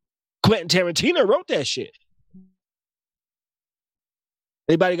 Quentin Tarantino wrote that shit.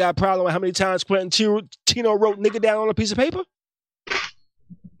 Anybody got a problem with how many times Quentin Tarantino wrote nigga down on a piece of paper?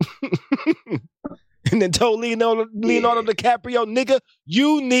 And then told Leonardo DiCaprio, nigga,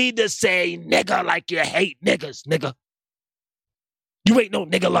 you need to say nigga like you hate niggas, nigga. You ain't no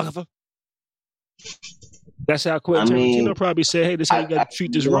nigga lover. That's how Quentin Tarantino probably said, hey, this is how you got to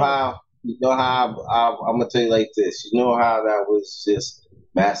treat this wrong. I'm going to tell you like this. You know how that was just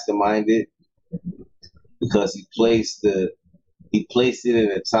masterminded? Because he placed it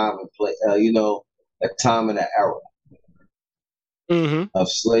in a time a time and an era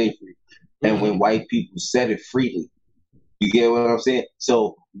of slavery. And when white people said it freely, you get what I'm saying?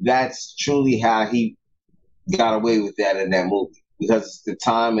 So that's truly how he got away with that in that movie, because it's the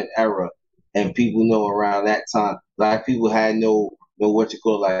time and era, and people know around that time, black people had no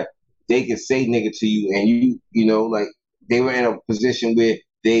they could say nigga to you, and like they were in a position where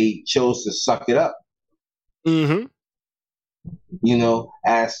they chose to suck it up. Mm-hmm.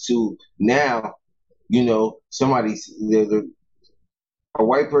 As to now, a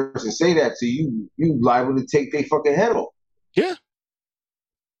white person say that to you, you liable to take their fucking head off. Yeah.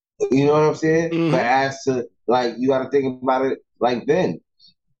 You know what I'm saying? Mm-hmm. But as to, you got to think about it like then.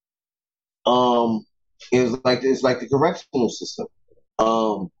 It's like the correctional system.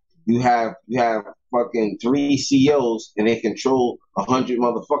 You have fucking 3 CEOs and they control 100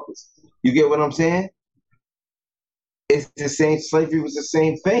 motherfuckers. You get what I'm saying? It's the same. Slavery was the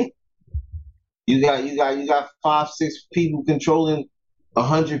same thing. You got 5, 6 people controlling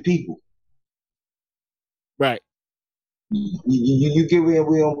 100 people. Right. You get where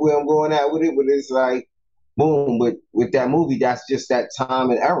I'm going at with it, but it's like, boom, but with that movie, that's just that time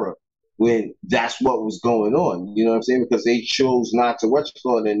and era when that's what was going on. You know what I'm saying? Because they chose not to watch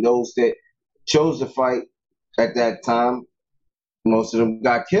it, and those that chose to fight at that time, most of them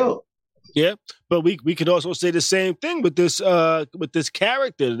got killed. Yeah, but we could also say the same thing with this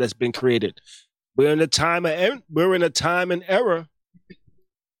character that's been created. We're in a time and era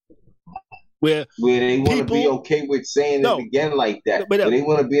where they want to be okay with saying it again like that, but they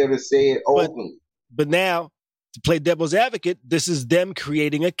want to be able to say it openly. But now, to play devil's advocate, this is them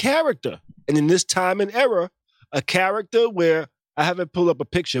creating a character, and in this time and era, a character where I haven't pulled up a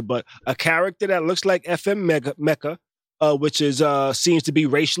picture, but a character that looks like FN Mecca. Which is seems to be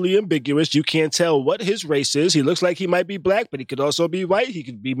racially ambiguous. You can't tell what his race is. He looks like he might be black, but he could also be white. He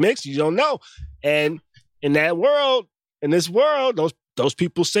could be mixed. You don't know. And in this world, those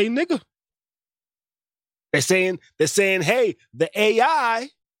people say nigga. They're saying, hey, the AI,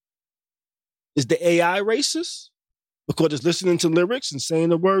 is the AI racist? Because it's listening to lyrics and saying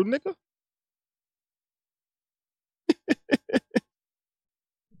the word nigga?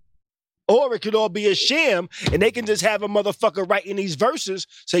 Or it could all be a sham, and they can just have a motherfucker writing these verses,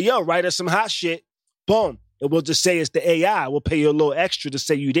 say, yo, write us some hot shit, boom. And we'll just say it's the AI. We'll pay you a little extra to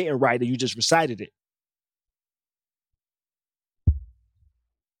say you didn't write it, you just recited it.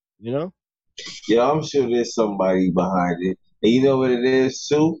 You know? Yeah, I'm sure there's somebody behind it. And you know what it is,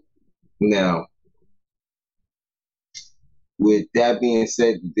 too? Now, with that being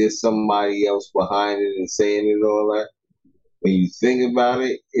said, there's somebody else behind it and saying it and all that. When you think about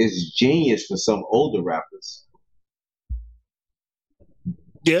it, it's genius for some older rappers.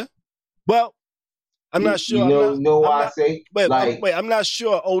 Yeah. Well, I'm not sure. You know why I say? Wait, I'm not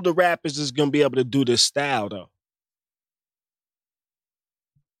sure older rappers is going to be able to do this style, though.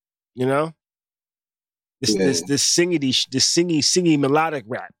 You know? This singy melodic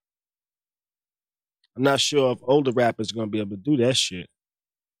rap. I'm not sure if older rappers are going to be able to do that shit.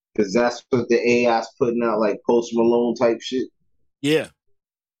 Because that's what the AI's putting out, like Post Malone type shit. Yeah.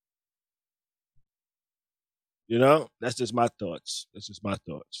 You know? That's just my thoughts. But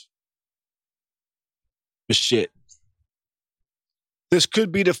shit. This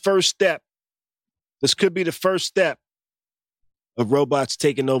could be the first step. Of robots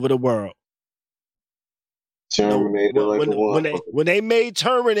taking over the world. Terminator, when they made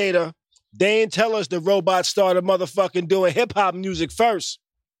Terminator, they didn't tell us the robots started motherfucking doing hip hop music first.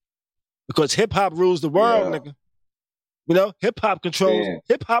 Because hip hop rules the world, nigga. You know, hip hop controls.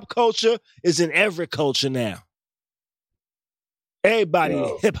 Hip hop culture is in every culture now. Everybody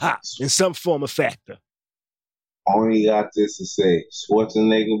hip hop in some form or factor. Only got this to say: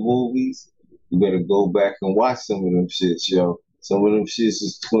 Schwarzenegger movies. You better go back and watch some of them shits, yo. Some of them shits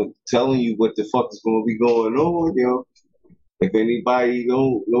is telling you what the fuck is going to be going on, yo. If anybody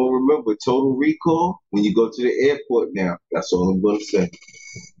don't remember Total Recall, when you go to the airport now, that's all I'm going to say.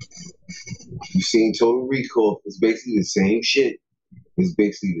 You seen Total Recall? It's basically the same shit. It's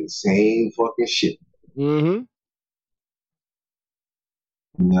basically the same fucking shit. Mm-hmm.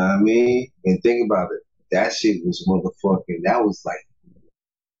 You know what I mean? And think about it. That shit was motherfucking, that was like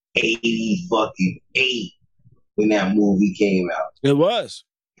 80 fucking 8 when that movie came out. It was.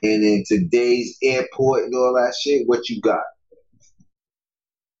 And in today's airport and all that shit, what you got?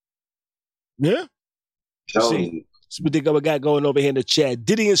 Yeah. See, that's what they got going over here in the chat.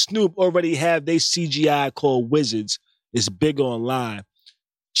 Diddy and Snoop already have their CGI called Wizards. It's big online.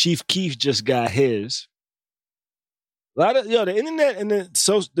 Chief Keef just got his. A lot of the internet and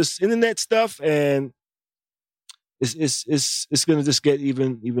this internet stuff, and it's gonna just get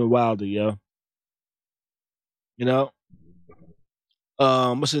even wilder, yo. You know,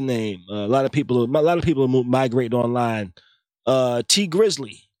 what's his name? A lot of people are migrating online. T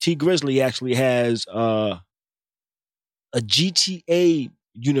Grizzly actually has a GTA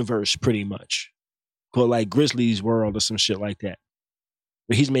universe, pretty much, called like Grizzly's World or some shit like that.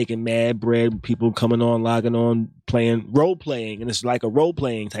 But he's making mad bread. People coming on, logging on, role playing, and it's like a role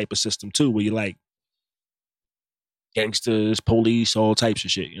playing type of system too, where you like gangsters, police, all types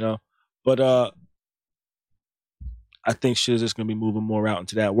of shit, you know. But I think shit is just gonna be moving more out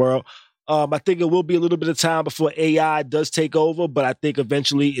into that world. I think it will be a little bit of time before AI does take over, but I think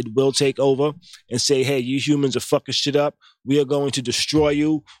eventually it will take over and say, hey, you humans are fucking shit up. We are going to destroy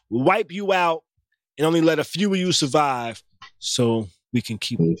you, wipe you out, and only let a few of you survive so we can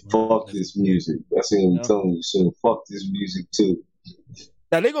keep... Fuck this music. That's what I'm telling you. So fuck this music too.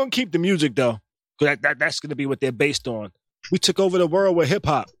 Now, they're going to keep the music, though, because that's going to be what they're based on. We took over the world with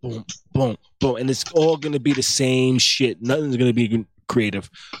hip-hop. Boom, boom, boom. And it's all going to be the same shit. Nothing's going to be creative.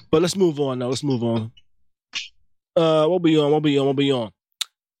 But let's move on now. Let's move on. What we on?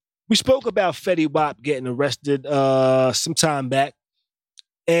 We spoke about Fetty Wap getting arrested some time back.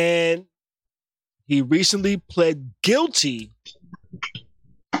 And he recently pled guilty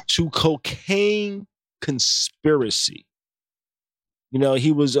to cocaine conspiracy. You know,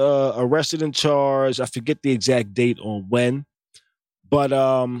 he was arrested and charged. I forget the exact date on when. But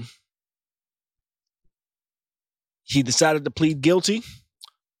he decided to plead guilty.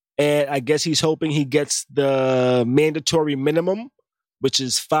 And I guess he's hoping he gets the mandatory minimum, which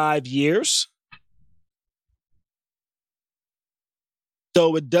is 5 years.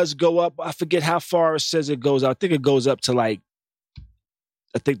 So it does go up. I forget how far it says it goes. I think it goes up to I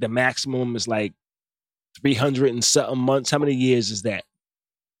think the maximum is 300 and something months. How many years is that?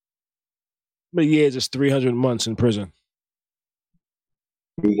 How many years is 300 months in prison?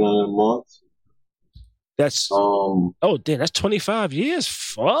 300 months? That's, oh, damn, that's 25 years?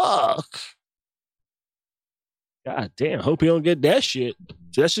 Fuck. God damn, hope he don't get that shit.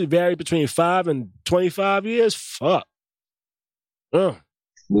 So that should vary between 5 and 25 years? Fuck. You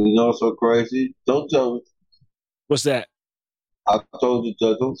know what's so crazy? Don't tell me. What's that? I told you,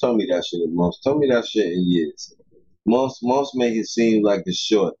 don't tell me that shit in months. Tell me that shit in years. Most make it seem like it's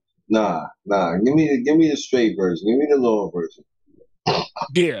short. Nah. Give me the straight version. Give me the long version.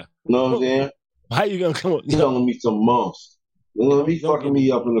 Yeah. You know what I'm saying? How you gonna come on? You telling me some months. You're gonna be fucking me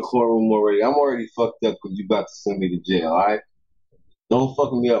up in the courtroom already. I'm already fucked up because you about to send me to jail, alright? Don't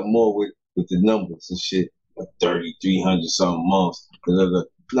fuck me up more with the numbers and shit. Like 30, 300 something months.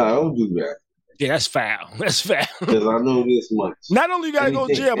 Nah, don't do that. Yeah, that's foul. That's foul. Because I know this much. Not only you gotta go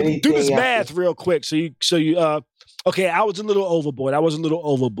to jail, but do this math real quick. So you okay, I was a little overboard.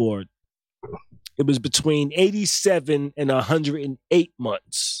 It was between 87 and 108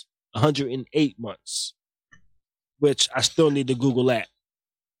 months. 108 months. Which I still need to Google that.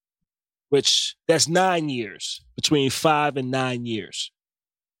 Which that's 9 years. Between 5 and 9 years.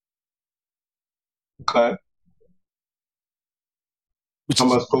 Okay. How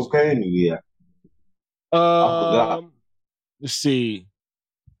much cocaine do you have? Let's see.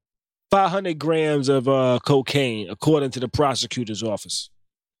 500 grams of cocaine, according to the prosecutor's office.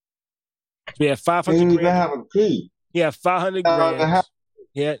 So we have 500 grams. Even have a key. Yeah, 500 grams.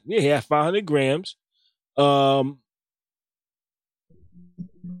 Yeah, 500 grams.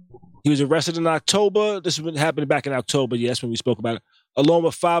 He was arrested in October. This happened back in October. Yeah, that's when we spoke about it. Along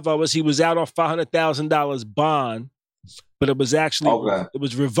with 5 others, he was out on $500,000 bond, but it was actually it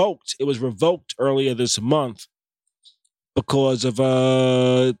was revoked. It was revoked earlier this month because of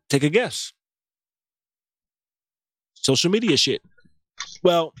take a guess. Social media shit.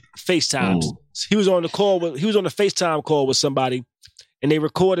 Well, FaceTime. He was on the FaceTime call with somebody, and they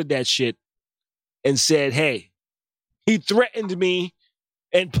recorded that shit and said, "Hey, he threatened me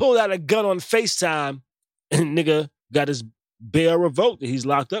and pulled out a gun on FaceTime, and nigga got his bail revoked. He's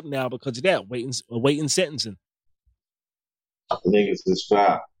locked up now because of that, waiting sentencing." Niggas is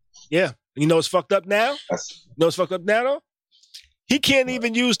foul. Yeah. You know what's fucked up now? Though? He can't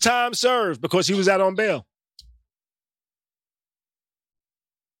even use time served because he was out on bail.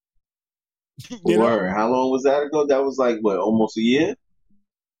 Word. How long was that ago? That was like, what, almost a year?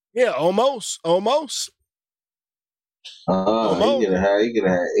 Yeah, almost. He could have had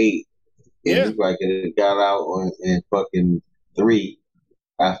 8. Yeah. He like it got out in fucking 3.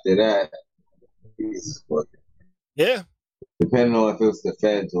 After that, he's fucking. Yeah. Depending on if it was the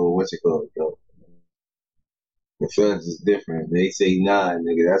feds or what's it called, though. The feds is different. They say 9,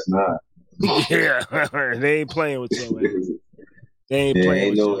 nigga. That's 9. Yeah. They ain't playing with you, man. They ain't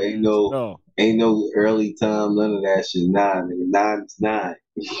playing Ain't no early time, none of that shit. 9, nigga. 9 is 9.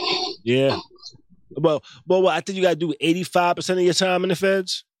 Yeah. Well, I think you got to do 85% of your time in the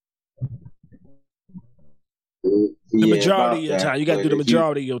feds. The majority of your time. You got to do the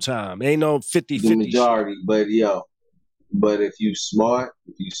majority of your time. Ain't no 50-50. The majority, but if you smart,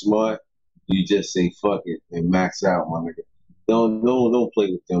 you just say fuck it and max out, my nigga. Don't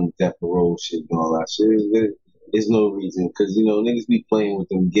play with them, that parole shit and all that shit. There's no reason, because niggas be playing with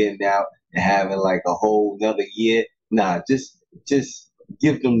them, getting out and having like a whole another year. Nah, just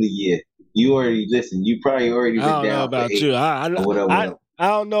give them the year. You already you probably already been down. I don't know about you. I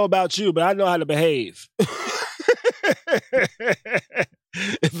don't know about you, but I know how to behave.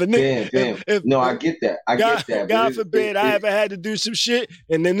 No, I get that. God forbid I ever had to do some shit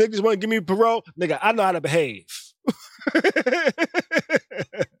and then niggas want to give me parole. Nigga, I know how to behave.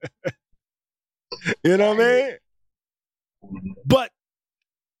 You know what I mean? But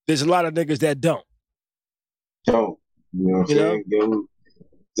there's a lot of niggas that don't. Don't. You know what I'm saying?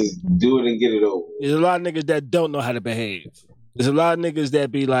 Just do it and get it over. There's a lot of niggas that don't know how to behave. There's a lot of niggas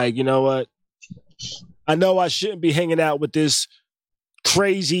that be like, you know what? I know I shouldn't be hanging out with this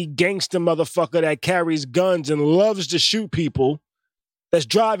crazy gangster motherfucker that carries guns and loves to shoot people, that's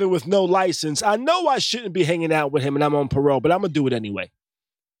driving with no license. I know I shouldn't be hanging out with him and I'm on parole, but I'm going to do it anyway.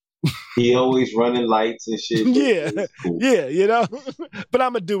 He always running lights and shit. Yeah, cool. Yeah, but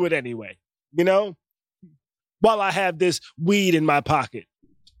I'm going to do it anyway, while I have this weed in my pocket.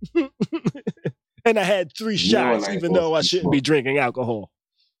 And I had 3 shots, even though I shouldn't be drinking alcohol,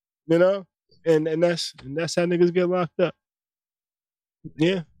 and that's how niggas get locked up.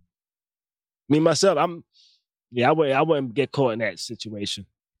 Yeah, me myself, I wouldn't get caught in that situation.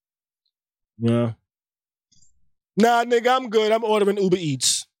 Yeah, nah, nigga, I'm good. I'm ordering Uber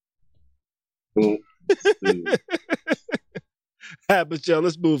Eats. But yo,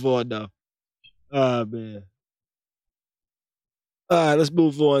 let's move on though. Oh man. All right, let's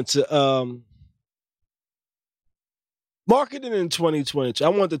move on to marketing in 2022. I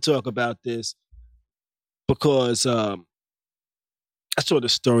wanted to talk about this because I saw the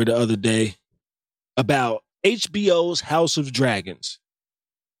story the other day about HBO's House of Dragons.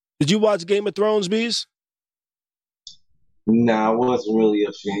 Did you watch Game of Thrones, Bees? Nah, I wasn't really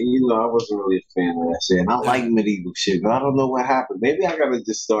a fan. I wasn't really a fan of that shit. And I like medieval shit, but I don't know what happened. Maybe I gotta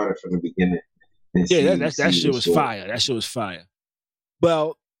just start it from the beginning. Yeah, that shit was fire. That shit was fire.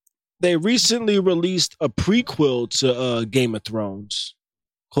 Well, they recently released a prequel to Game of Thrones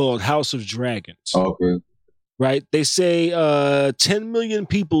called House of Dragons. Okay. Right? They say 10 million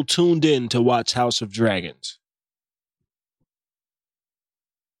people tuned in to watch House of Dragons.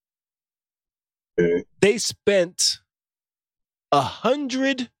 Okay. They spent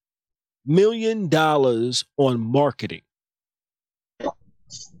 $100 million on marketing.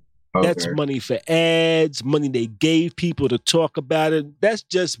 Okay. That's money for ads, money they gave people to talk about it. That's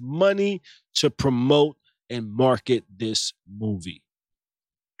just money to promote and market this movie.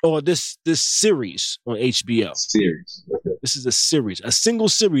 Or this series on HBO. Series. Okay. This is a series. A single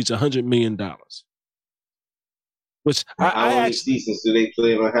series, $100 million. Which How many actually, seasons do they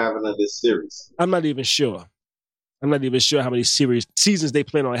plan on having of this series? I'm not even sure. I'm not even sure how many seasons they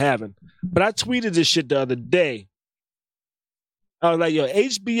plan on having. But I tweeted this shit the other day. I was like, yo,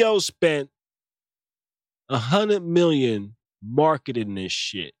 HBO spent $100 million marketing this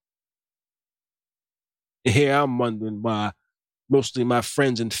shit. And here I'm wondering why mostly my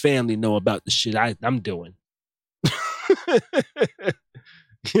friends and family know about the shit I'm doing.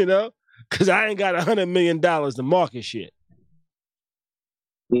 You know? Because I ain't got $100 million to market shit.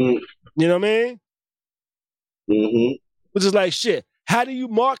 Mm. You know what I mean? Mm-hmm. Which is like, shit, how do you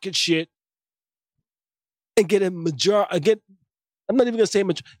market shit and get I'm not even going to say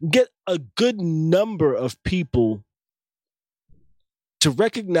get a good number of people to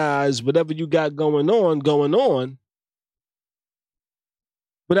recognize whatever you got going on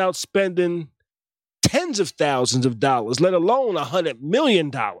without spending tens of thousands of dollars, let alone $100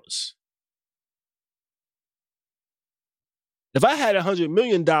 million. If I had $100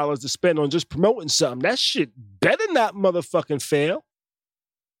 million to spend on just promoting something, that shit better not motherfucking fail.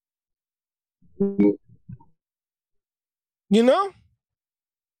 Mm-hmm. You know?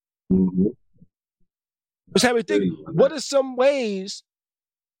 Mm-hmm. Just have me think, what are some ways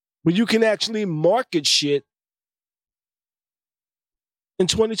where you can actually market shit in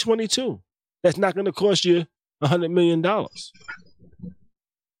 2022 that's not going to cost you $100 million?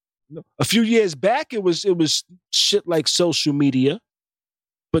 A few years back, it was shit like social media,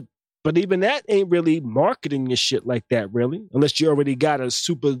 but even that ain't really marketing your shit like that, really, unless you already got a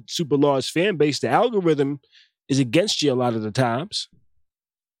super large fan base. The algorithm is against you a lot of the times.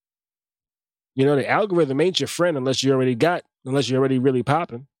 You know, the algorithm ain't your friend unless you're already really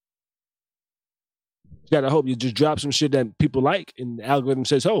popping. You gotta hope you just drop some shit that people like, and the algorithm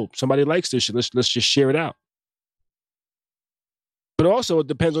says, "Oh, somebody likes this shit. Let's just share it out." But also, it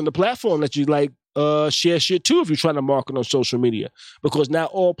depends on the platform that you like share shit too if you're trying to market on social media. Because now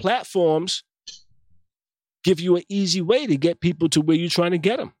all platforms give you an easy way to get people to where you're trying to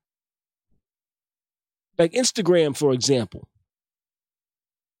get them. Like Instagram, for example.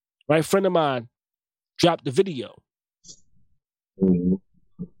 Right? A friend of mine dropped a video. Mm-hmm.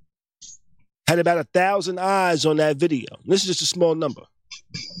 Had about 1,000 eyes on that video. This is just a small number.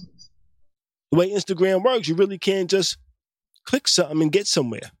 The way Instagram works, you really can't just click something and get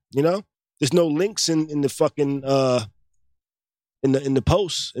somewhere, you know? There's no links in the fucking in the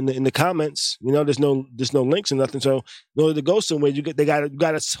posts, in the comments, you know, there's no links and nothing. So in order to go somewhere, you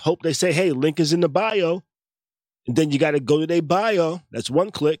gotta hope they say, hey, link is in the bio. And then you gotta go to their bio, that's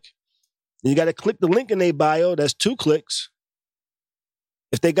 1 click. Then you gotta click the link in their bio, that's 2 clicks.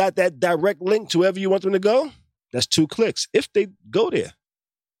 If they got that direct link to wherever you want them to go, that's 2 clicks. If they go there.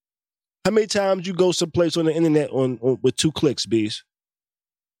 How many times you go someplace on the internet on with 2 clicks, Bees?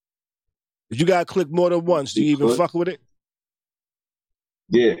 If you gotta click more than once, do you even fuck with it?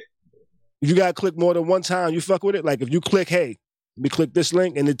 Yeah. If you gotta click more than one time, you fuck with it? Like if you click, hey, let me click this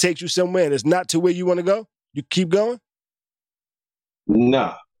link and it takes you somewhere and it's not to where you want to go, you keep going?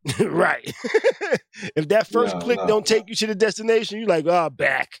 Nah. Right. If that first click don't take you to the destination, you're like, oh,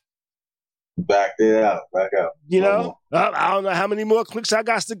 back. Back it out. Back out. You know? I don't know how many more clicks I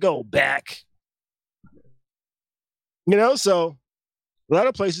got to go. Back. You know, so a lot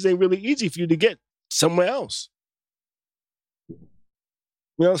of places ain't really easy for you to get somewhere else. You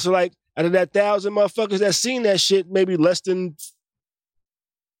know, so like out of that 1,000 motherfuckers that seen that shit, maybe less than,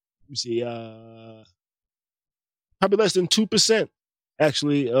 probably less than 2%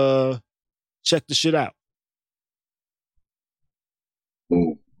 actually check the shit out.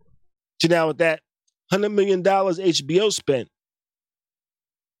 Mm. So now with that $100 million HBO spent,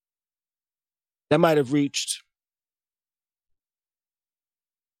 that might have reached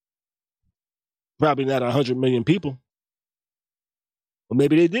probably not 100 million people. Or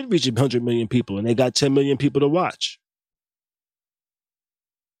maybe they did reach 100 million people and they got 10 million people to watch.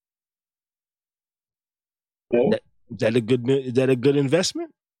 Yeah. Is that a good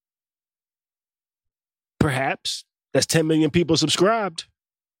investment? Perhaps. That's 10 million people subscribed.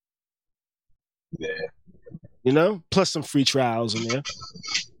 Yeah. You know, plus some free trials in there.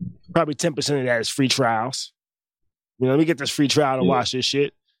 Probably 10% of that is free trials. You know, let me get this free trial to watch this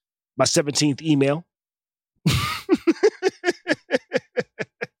shit. My 17th email.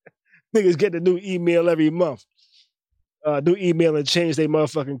 Niggas get a new email every month. New email and change their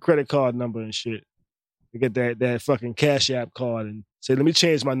motherfucking credit card number and shit. They get that fucking Cash App card and say, let me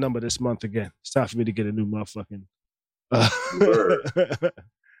change my number this month again. It's time for me to get a new motherfucking...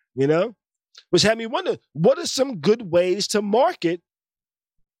 you know? Which had me wonder, what are some good ways to market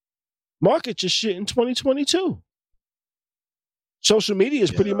your shit in 2022? Social media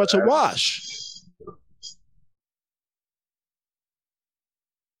is pretty much a wash.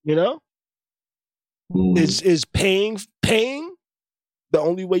 You know? Is paying the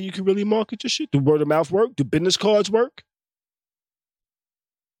only way you can really market your shit? Do word of mouth work? Do business cards work?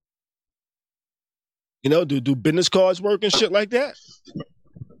 You know, do business cards work and shit like that?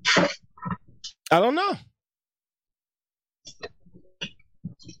 I don't know.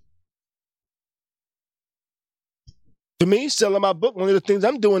 To me, selling my book, one of the things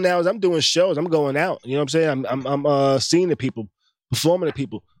I'm doing now is I'm doing shows. I'm going out. You know what I'm saying? I'm seeing the people, performing to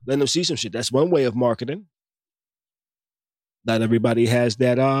people, letting them see some shit. That's one way of marketing. Not everybody has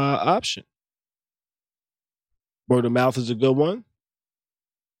that option. Word of mouth is a good one.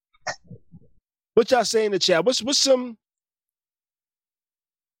 What y'all say in the chat? What's some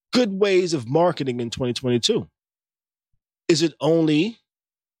good ways of marketing in 2022? Is it only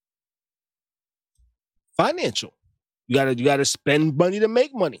financial? You gotta spend money to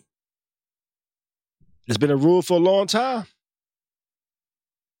make money. It's been a rule for a long time.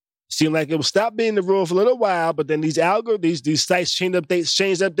 Seemed like it will stop being the rule for a little while, but then these sites changed up their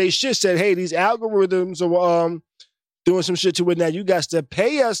shit. Said, hey, these algorithms are doing some shit to it now. You got to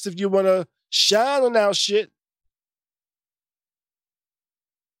pay us if you want to shine on our shit.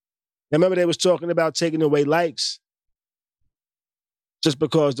 I remember they was talking about taking away likes. Just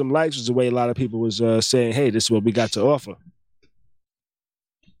because them likes was the way a lot of people was saying, hey, this is what we got to offer.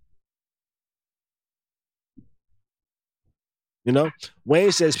 You know?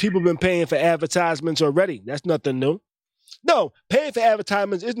 Wayne says people been paying for advertisements already. That's nothing new. No, paying for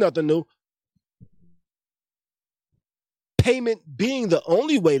advertisements is nothing new. Payment being the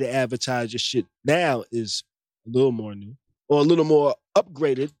only way to advertise your shit now is a little more new or a little more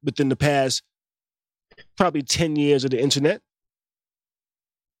upgraded within the past probably 10 years of the internet.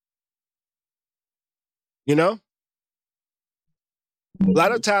 You know? A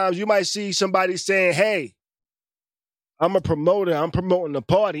lot of times you might see somebody saying, hey, I'm a promoter. I'm promoting the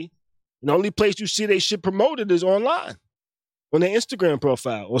party. And the only place you see they shit promoted is online on their Instagram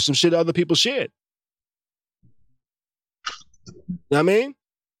profile or some shit other people shared. You know what I mean?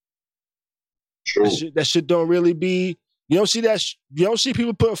 True. That shit don't really be... You don't see that... You don't see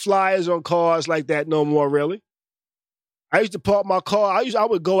people putting flyers on cars like that no more, really. I used to park my car. I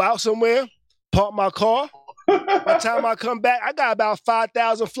would go out somewhere, park my car. By the time I come back, I got about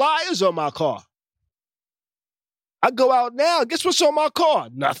 5,000 flyers on my car. I go out now. Guess what's on my car?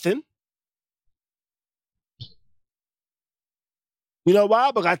 Nothing. You know why?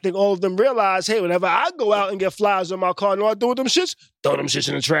 Because I think all of them realize, hey, whenever I go out and get flyers on my car, you know what I do with them shits? Throw them shits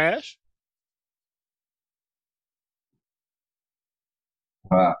in the trash.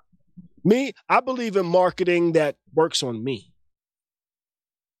 Wow. Me, I believe in marketing that works on me.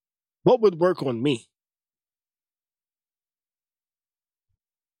 What would work on me?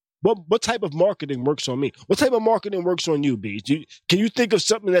 What type of marketing works on me? What type of marketing works on you, B? Can you think of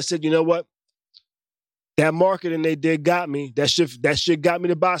something that said, you know what? That marketing they did got me. That shit got me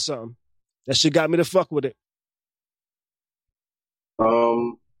to buy something. That shit got me to fuck with it.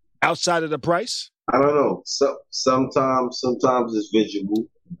 Outside of the price? I don't know. Sometimes it's visual.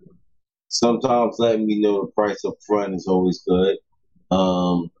 Sometimes letting me know the price up front is always good.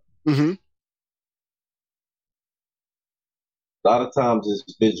 Mm-hmm. A lot of times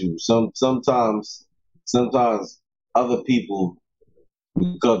it's visual. Sometimes other people,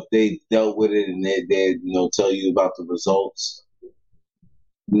 because they dealt with it and they tell you about the results.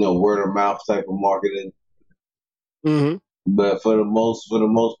 Word of mouth type of marketing. Mm-hmm. But for the most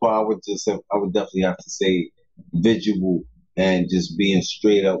part, I would definitely have to say visual and just being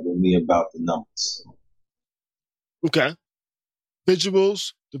straight up with me about the numbers. Okay.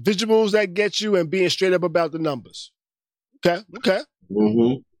 Visuals, the visuals that get you, and being straight up about the numbers. Okay.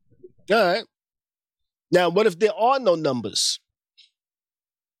 Mm-hmm. All right. Now, what if there are no numbers?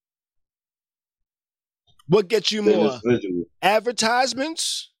 What gets you more?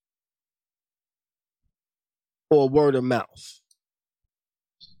 Advertisements or word of mouth?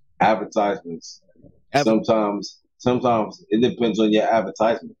 Advertisements. Sometimes it depends on your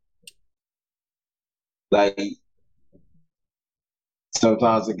advertisement. Like,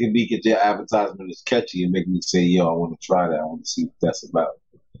 sometimes it can be that your advertisement is catchy and make me say, yo, I want to try that. I want to see what that's about.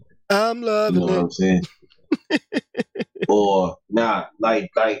 I'm loving it. You know what I'm saying? Or maybe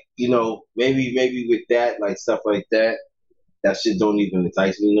with that, like stuff like that, that shit don't even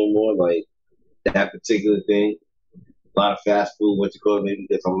entice me no more. Like that particular thing, a lot of fast food, maybe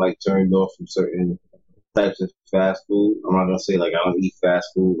if I'm like turned off from certain types of fast food. I'm not gonna say like I don't eat fast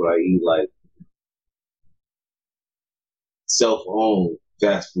food, but I eat like self-owned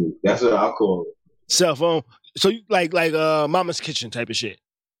fast food. That's what I call it. Self-owned. So you like Mama's Kitchen type of shit.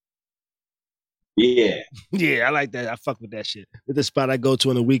 Yeah. Yeah, I like that. I fuck with that shit. It's the spot I go to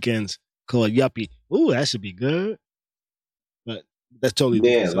on the weekends called Yuppie. Ooh, that should be good. But that's totally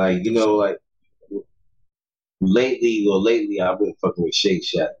different. Like, like lately I've been fucking with Shake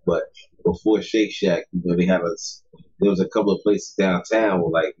Shack. But before Shake Shack, there was a couple of places downtown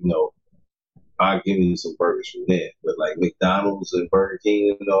where I'll give you some burgers from there. But like McDonald's and Burger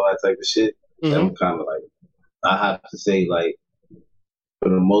King and all that type of shit, I'm kind of like, I have to say like, for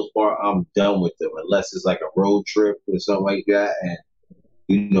the most part, I'm done with them unless it's like a road trip or something like that.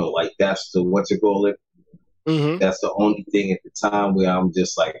 And, like that's the, that's the only thing at the time where I'm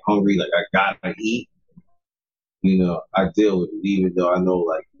just like hungry, like I gotta eat. I deal with it, even though I know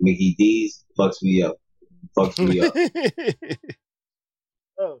like Mickey D's fucks me up. Oh.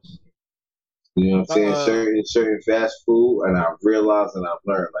 You know what I'm saying? Certain fast food, and I've realized and I've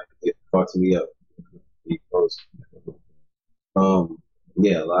learned like it fucks me up. Because,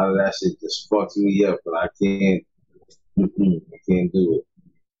 yeah, a lot of that shit just fucks me up, but I can't do it.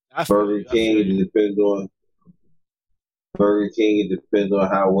 Burger King, it depends on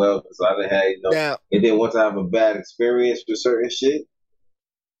how well, because I done had, now, and then once I have a bad experience with certain shit.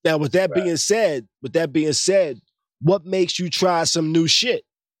 Now, with that being said, what makes you try some new shit?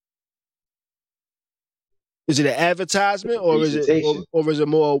 Is it an advertisement or is it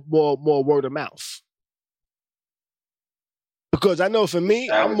more word of mouth? Because I know for me,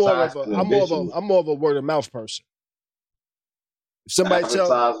 I'm more of a word of mouth person. If somebody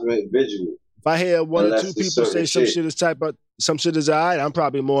visual. If I hear one or two people say some shit is alright, I'm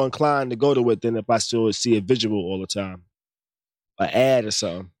probably more inclined to go to it than if I still see a visual all the time, an ad or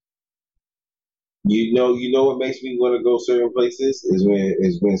something. You know what makes me want to go certain places is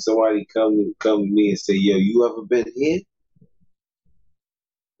when somebody come to me and say, "Yo, you ever been here?"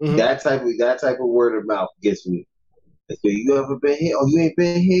 Mm-hmm. That type of word of mouth gets me. So you ever been here? Oh, you ain't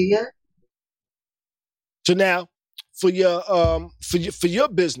been here yet? So now, for your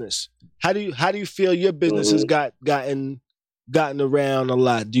business, how do you feel your business has gotten around a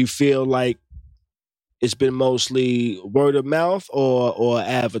lot? Do you feel like it's been mostly word of mouth or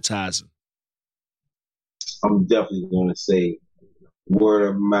advertising? I'm definitely going to say word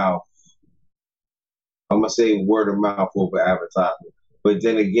of mouth. I'm going to say word of mouth over advertising. But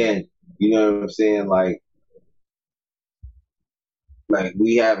then again, you know what I'm saying? Like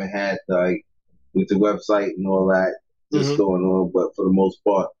we haven't had with the website and all that just going on, but for the most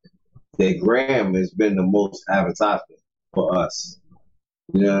part, the gram has been the most advertisement for us.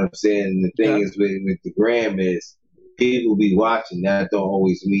 You know what I'm saying? The thing is with the gram is people be watching. That don't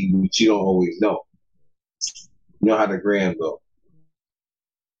always mean what you don't always know. You know how the gram go.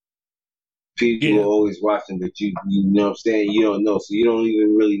 People are always watching, but you know what I'm saying? You don't know. So you don't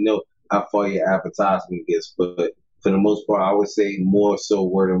even really know how far your advertisement gets. But for the most part, I would say more so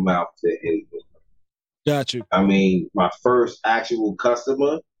word of mouth than anything. Got you. I mean, my first actual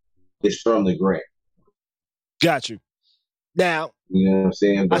customer is from the gram. Got you. Now, you know what I'm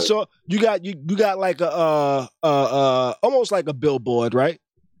saying? I saw you got like a almost like a billboard, right?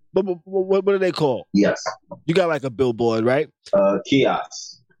 But what do they call? Yes. You got like a billboard, right?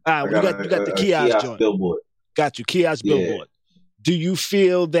 Kiosk. You got the kiosk joint. Billboard. Got you, kiosk billboard. Do you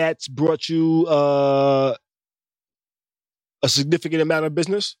feel that's brought you a significant amount of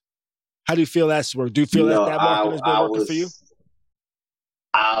business? How do you feel that's worked? Do you feel that marketing has been working for you?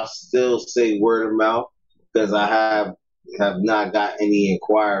 I'll still say word of mouth because I have not got any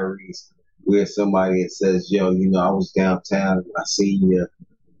inquiries where somebody says, "Yo, I was downtown and I seen you.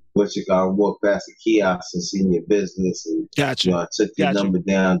 I walked past the kiosk and seen your business, and I took your number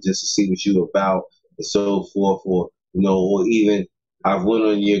down just to see what you about and so forth, or or even I've went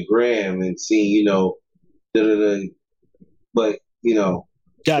on your gram and seen, da-da-da. But,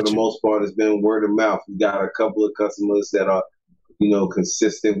 for the most part, it's been word of mouth. We got a couple of customers that are,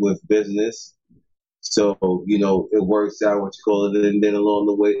 consistent with business. So, it works out what you call it. And then along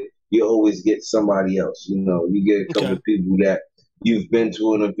the way, you always get somebody else. You get a couple of people that you've been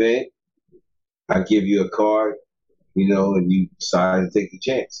to an event. I give you a card, and you decide to take the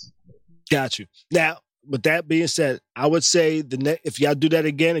chance. Got you. Now, with that being said, I would say if y'all do that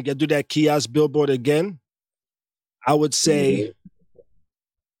again, if y'all do that kiosk billboard again, I would say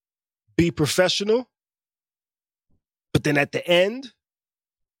be professional, but then at the end,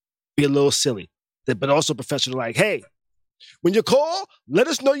 be a little silly, but also professional. Like, hey, when you call, let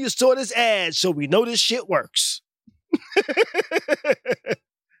us know you saw this ad so we know this shit works.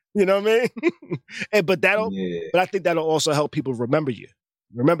 You know what I mean? But I think that'll also help people remember you.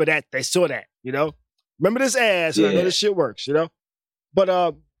 Remember that they saw that, Remember this ad so I know this shit works, But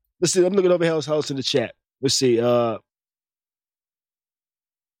let's see. I'm looking over Hell's House in the chat. Let's see.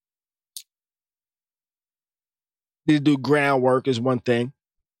 Need to do groundwork is one thing.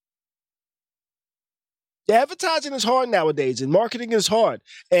 Advertising is hard nowadays, and marketing is hard,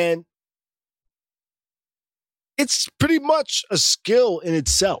 and it's pretty much a skill in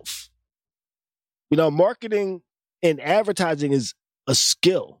itself. Marketing and advertising is a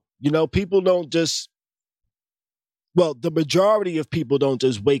skill. People don't just. Well, the majority of people don't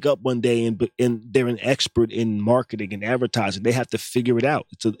just wake up one day and they're an expert in marketing and advertising. They have to figure it out.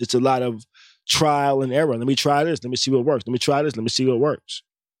 It's a lot of trial and error. Let me try this. Let me see what works. Let me try this. Let me see what works.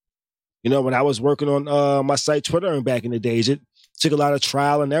 When I was working on my site Twitter and back in the days, it took a lot of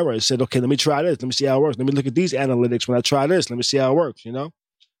trial and error. It said, okay, let me try this. Let me see how it works. Let me look at these analytics when I try this. Let me see how it works, And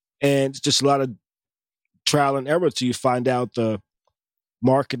it's just a lot of trial and error till you find out the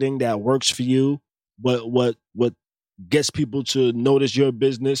marketing that works for you, what gets people to notice your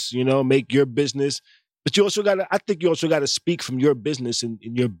business, make your business. But I think you also got to speak from your business and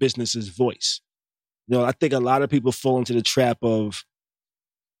in your business's voice. I think a lot of people fall into the trap of,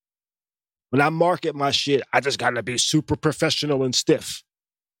 when I market my shit, I just got to be super professional and stiff.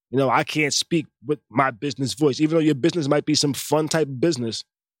 I can't speak with my business voice. Even though your business might be some fun type of business,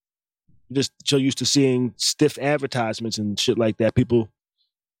 you're just so used to seeing stiff advertisements and shit like that. People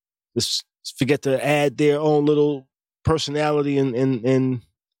just forget to add their own little personality and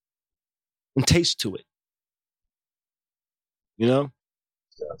taste to it.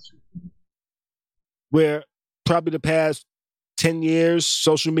 Where probably the past 10 years,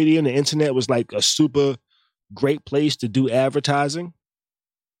 social media and the internet was like a super great place to do advertising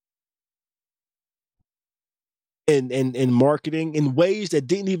and marketing in ways that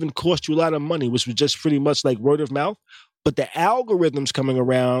didn't even cost you a lot of money, which was just pretty much like word of mouth. But the algorithms coming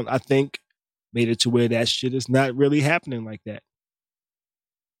around, I think, made it to where that shit is not really happening like that.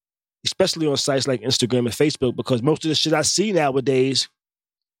 Especially on sites like Instagram and Facebook, because most of the shit I see nowadays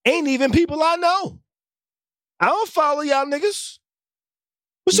ain't even people I know. I don't follow y'all niggas.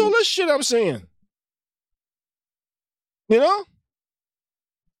 What's all this shit I'm saying? Mm-hmm.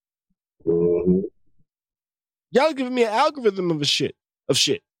 Y'all giving me an algorithm of shit.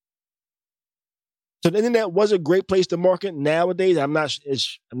 So the internet was a great place to market. Nowadays, I'm not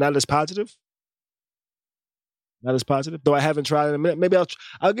as positive. Not as positive, though I haven't tried it in a minute. Maybe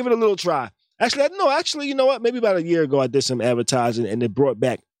I'll give it a little try. Actually, you know what? Maybe about a year ago, I did some advertising and it brought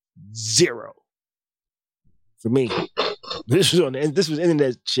back 0 for me. This was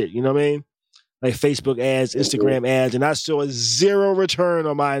internet shit. You know what I mean? Like Facebook ads, Instagram ads, and I saw 0 return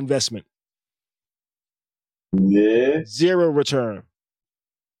on my investment. Yeah. 0 return.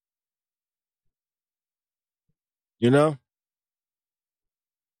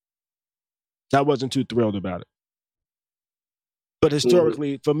 I wasn't too thrilled about it. But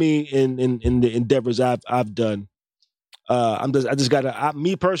historically, for me, in the endeavors I've done, I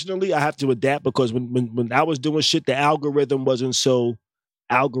have to adapt, because when I was doing shit, the algorithm wasn't so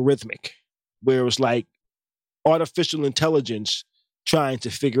algorithmic, where it was like artificial intelligence trying to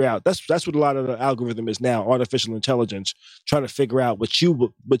figure out. That's what a lot of the algorithm is now. Artificial intelligence trying to figure out what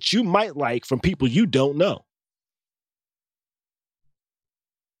you might like from people you don't know.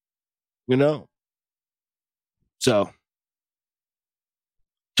 So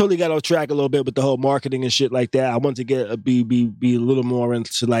totally got off track a little bit with the whole marketing and shit like that. I wanted to be a little more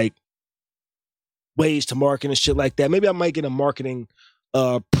into like ways to market and shit like that. Maybe I might get a marketing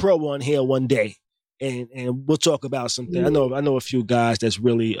pro on here one day, and we'll talk about something. I know a few guys that's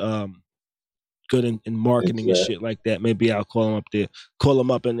really good in marketing and shit like that. Maybe I'll call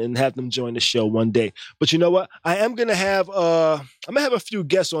them up and have them join the show one day. But you know what? I'm gonna have a few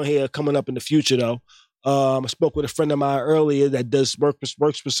guests on here coming up in the future though. I spoke with a friend of mine earlier that does works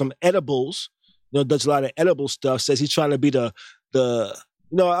with some edibles. Does a lot of edible stuff. Says he's trying to be the.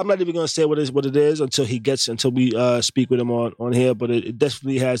 I'm not even going to say what it is until we speak with him on here. But it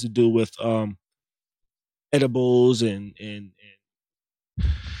definitely has to do with edibles and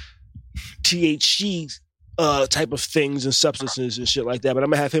THC type of things and substances and shit like that. But I'm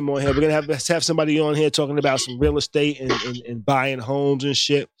gonna have him on here. We're gonna have somebody on here talking about some real estate and buying homes and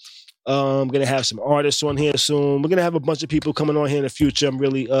shit. I'm gonna have some artists on here soon. We're gonna have a bunch of people coming on here in the future. I'm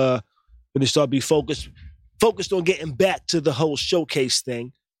really gonna start be focused on getting back to the whole showcase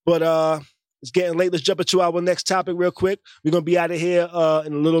thing. But it's getting late. Let's jump into our next topic real quick. We're gonna be out of here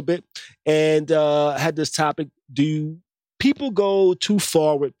in a little bit. And I had this topic: do people go too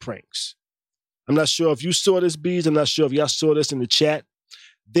far with pranks? I'm not sure if you saw this, Bees. I'm not sure if y'all saw this in the chat.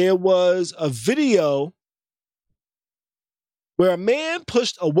 There was a video where a man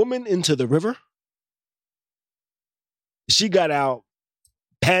pushed a woman into the river. She got out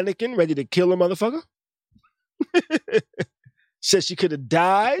panicking, ready to kill a motherfucker. Said she could have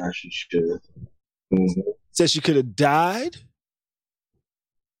died. She should. Mm-hmm. Said she could have died.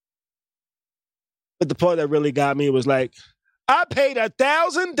 But the part that really got me was like, I paid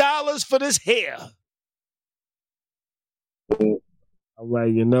 $1,000 for this hair. I'm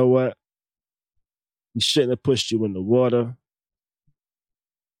like, you know what? He shouldn't have pushed you in the water.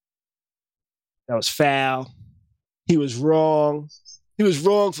 That was foul. He was wrong. He was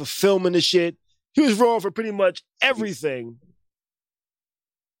wrong for filming the shit. He was wrong for pretty much everything.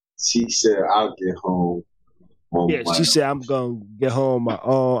 She said, I'll get home. Yeah, she said, I'm going to get home my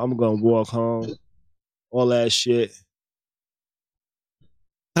own. I'm going to walk home. All that shit.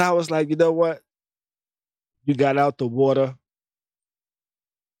 But I was like, you know what? You got out the water.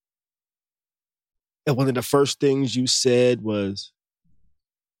 And one of the first things you said was,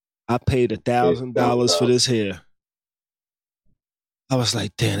 I paid $1,000 for this hair. I was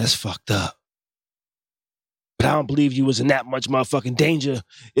like, damn, that's fucked up. But I don't believe you was in that much motherfucking danger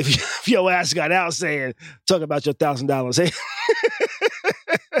if your ass got out saying, talk about your $1,000.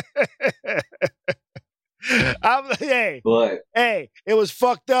 Hey, it was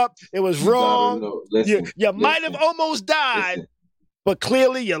fucked up. It was wrong. You might have almost died, but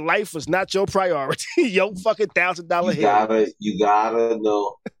clearly your life was not your priority. Your fucking $1,000 hair. You gotta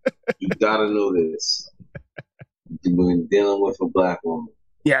know. You gotta know this. When dealing with a black woman.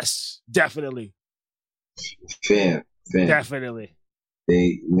 Yes, definitely. Fam. Definitely.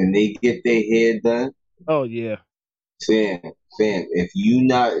 When they get their hair done. Oh yeah. Fam. If you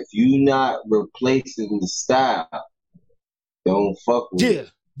not replacing the style, don't fuck with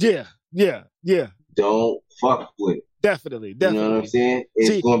it. Yeah. Don't fuck with it. Definitely. You know what I'm saying?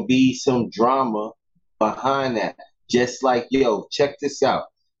 It's gonna be some drama behind that. Just like, yo, check this out.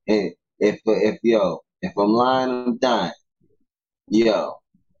 And if I'm lying, I'm dying. Yo,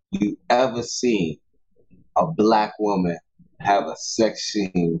 you ever seen a black woman have a sex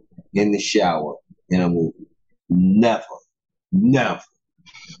scene in the shower in a movie? Never. Never.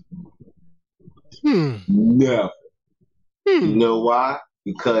 You know why?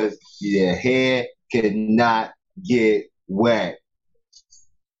 Because your hair cannot get wet.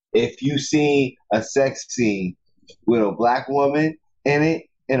 If you see a sex scene with a black woman in it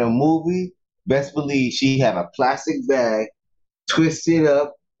in a movie, best believe she had a plastic bag twisted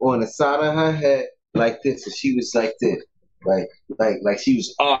up on the side of her head like this, and she was like this, like she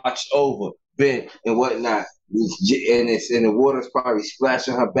was arched over, bent and whatnot, and the water's probably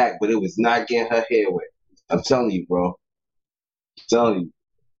splashing her back, but it was not getting her hair wet. I'm telling you, bro. I'm telling you.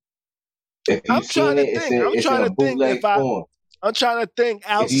 If you've seen it, it's in a bootleg porn. I'm trying to think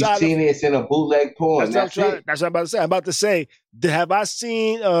outside. If you've seen it, it's in a bootleg porn. That's what I'm about to say. I'm about to say, have I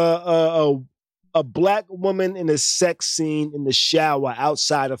seen a black woman in a sex scene in the shower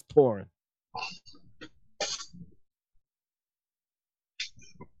outside of porn?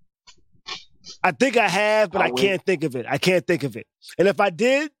 I think I have, but I can't think of it. And if I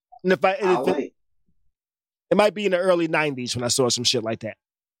did, it might be in the early 90s when I saw some shit like that.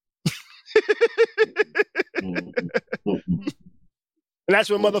 And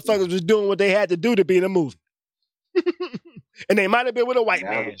that's when motherfuckers was doing what they had to do to be in a movie. And they might have been with a white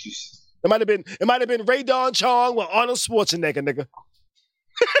man. It might have been Ray Don Chong with Arnold Schwarzenegger, nigga.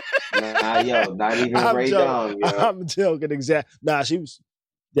 Not even Ray Don. I'm joking, exactly. Nah, she was.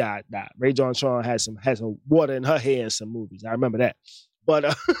 Nah. Ray Don Chong had some water in her hair in some movies. I remember that.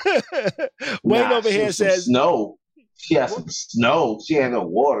 But Wayne over here says snow. She has some snow. She had no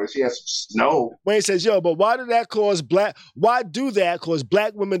water. She has some snow. Wayne says, yo, but why do that cause black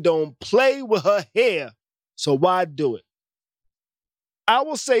women don't play with her hair? So why do it? I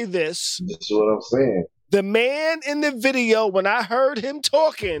will say this. That's what I'm saying. The man in the video, when I heard him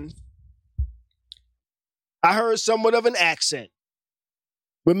talking, I heard somewhat of an accent,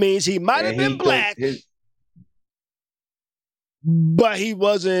 which means he might have been black, but he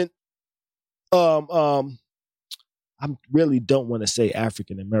wasn't. I really don't want to say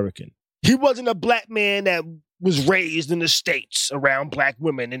African American. He wasn't a black man that was raised in the States around black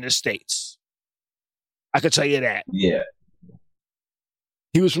women in the States. I could tell you that. Yeah.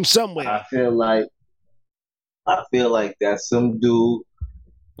 He was from somewhere. I feel like that's some dude.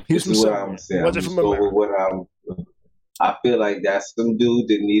 He's from somewhere. I'm saying. Was it from America? I feel like that's some dude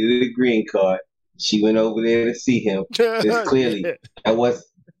that needed a green card. She went over there to see him. It's clearly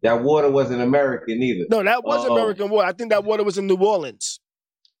that water wasn't American either. No, that was American water. I think that water was in New Orleans,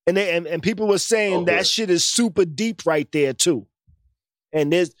 and people were saying that shit is super deep right there too.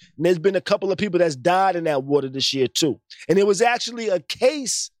 And there's been a couple of people that's died in that water this year too. And it was actually a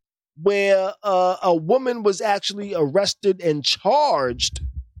case where a woman was actually arrested and charged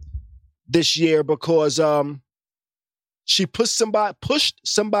this year because she pushed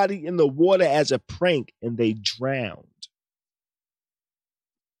somebody in the water as a prank and they drowned.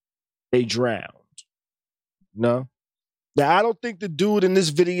 No? Now, I don't think the dude in this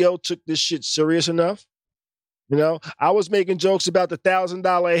video took this shit serious enough. You know, I was making jokes about the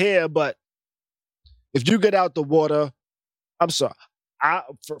 $1,000 hair, but if you get out the water, I'm sorry.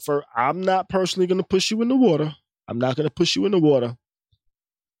 I'm not personally going to push you in the water. I'm not going to push you in the water.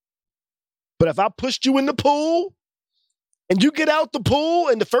 But if I pushed you in the pool and you get out the pool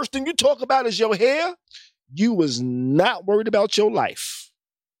and the first thing you talk about is your hair, you was not worried about your life.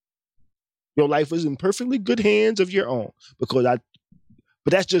 Your life was in perfectly good hands of your own but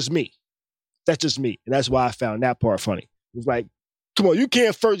that's just me. That's just me. And that's why I found that part funny. It was like, come on, you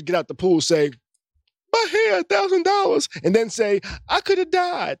can't first get out the pool, say, my hair, $1,000, and then say, I could have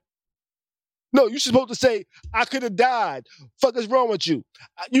died. No, you're supposed to say, I could have died. Fuck is wrong with you?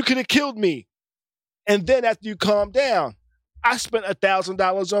 You could have killed me. And then after you calm down, I spent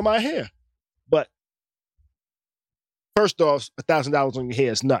 $1,000 on my hair. But first off, $1,000 on your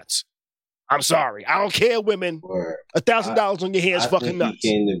hair is nuts. I'm sorry. I don't care, women. $1,000 on your hair is fucking nuts. He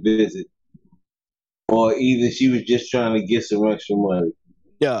came to visit. Or either she was just trying to get some extra money.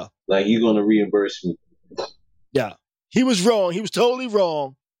 Yeah. Like, you're going to reimburse me. Yeah. He was wrong. He was totally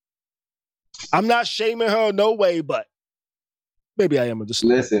wrong. I'm not shaming her no way, but maybe I am.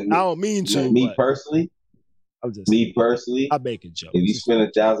 Listen, I don't mean to. Me personally, I'm making jokes. If you spend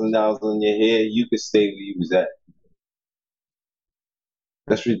 $1,000 on your hair, you could stay where you was at.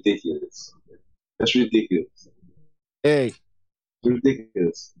 That's ridiculous. Hey. It's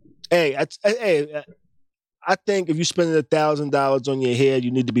ridiculous. Hey, I think if you're spending $1,000 on your hair, you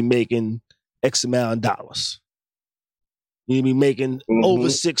need to be making X amount of dollars. You need to be making over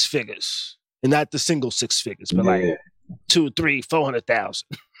 6 figures, and not the single 6 figures, but like 2, 3, 400,000.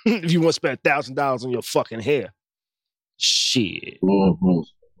 If you want to spend $1,000 on your fucking hair, shit.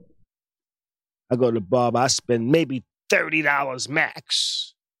 I go to the barber, I spend maybe $30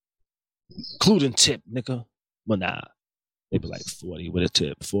 max, including tip, nigga. Well, nah. Maybe like 40 with a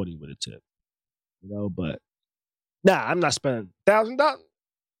tip. You know, but nah, I'm not spending $1,000,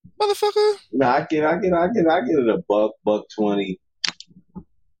 motherfucker. Nah, I get it a $120,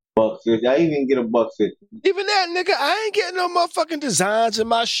 $150. I even get a $150. Even that, nigga, I ain't getting no motherfucking designs in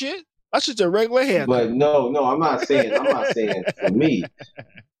my shit. That's just a regular haircut. But no, I'm not saying for me.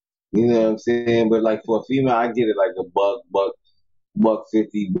 You know what I'm saying? But like for a female, I get it like a $150. But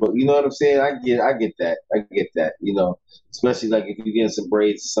you know what I'm saying? I get that. You know, especially like if you get some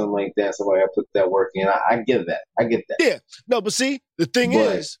braids or something like that, somebody put that work in. I get that. Yeah. No, but see, the thing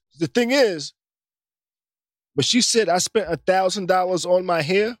is, but she said I spent $1,000 on my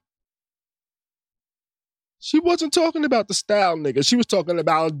hair. She wasn't talking about the style, nigga. She was talking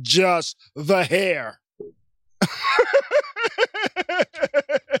about just the hair.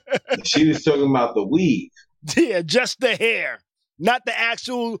 She was talking about the weave. Yeah, just the hair. Not the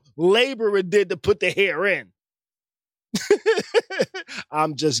actual labor it did to put the hair in.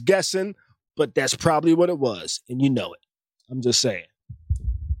 I'm just guessing, but that's probably what it was. And you know it. I'm just saying.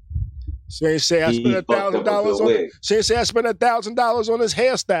 She ain't say I spent $1,000 on it. She ain't say I spent $1,000 on his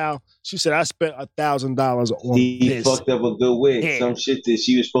hairstyle. She said I spent $1,000 on He fucked up a good wig. Hair. Some shit that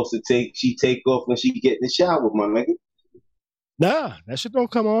she was supposed to take off when she get in the shower, my nigga. Nah, that shit don't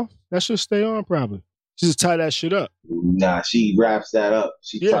come off. That should stay on probably. She just tie that shit up. Nah, she wraps that up.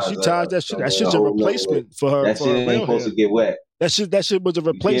 She ties that shit. That shit's a replacement for her. That shit ain't supposed to get wet. That shit was a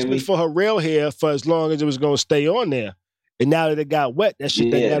replacement for her real hair for as long as it was going to stay on there. And now that it got wet, that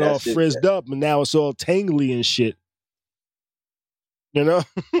shit got all frizzed up, and now it's all tangly and shit. You know,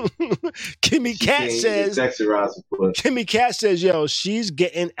 Kimmy Cat says, yo, she's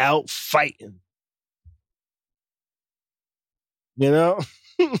getting out fighting. You know,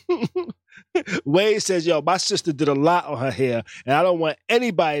 Wade says, yo, my sister did a lot on her hair, and I don't want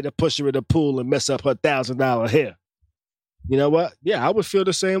anybody to push her in the pool and mess up her $1,000 hair. You know what? Yeah, I would feel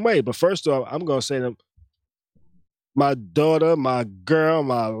the same way. But first off, I'm going to say to my daughter, my girl,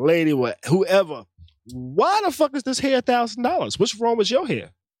 my lady, whoever, why the fuck is this hair $1,000? What's wrong with your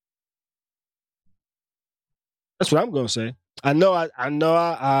hair? That's what I'm going to say. I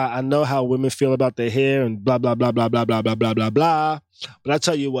know how women feel about their hair and blah, blah, blah, blah, blah, blah, blah, blah, blah, blah. But I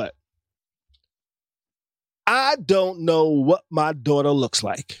tell you what, I don't know what my daughter looks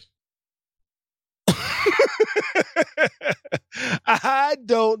like. I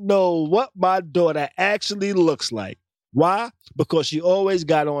don't know what my daughter actually looks like. Why? Because she always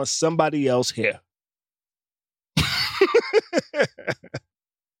got on somebody else's hair.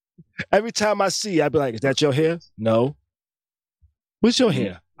 Every time I see her, I be like, is that your hair? No. What's your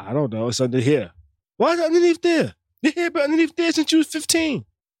hair? I don't know. It's under here. Why is it underneath there? Your hair been underneath there since you was 15.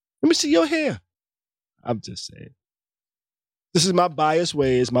 Let me see your hair. I'm just saying. This is my biased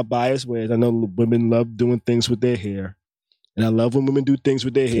ways. I know women love doing things with their hair. And I love when women do things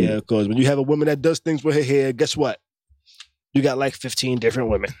with their hair, because when you have a woman that does things with her hair, guess what? You got like 15 different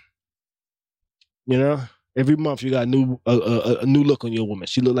women. You know? Every month you got a new look on your woman.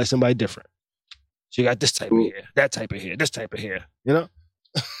 She look like somebody different. She got this type of hair, that type of hair, this type of hair. You know?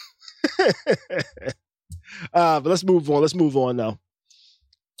 But let's move on now.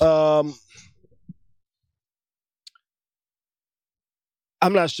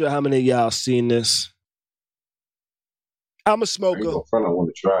 I'm not sure how many of y'all seen this. I'm a smoker. I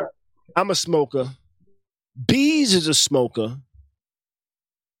want to try it. I'm a smoker. Bees is a smoker.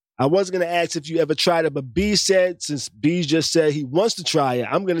 I was going to ask if you ever tried it, but B said, since B just said he wants to try it,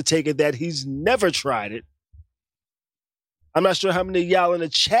 I'm going to take it that he's never tried it. I'm not sure how many of y'all in the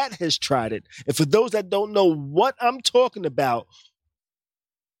chat has tried it. And for those that don't know what I'm talking about,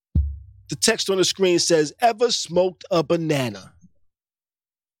 the text on the screen says, ever smoked a banana?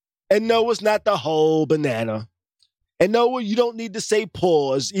 And no, it's not the whole banana. And no, you don't need to say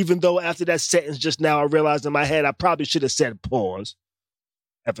pause, even though after that sentence just now, I realized in my head, I probably should have said pause.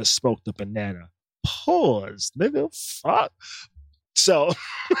 Ever smoked a banana? Pause, nigga. Fuck. So,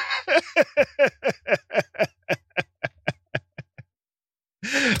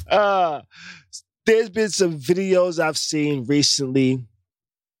 there's been some videos I've seen recently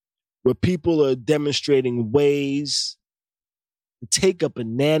where people are demonstrating ways to take a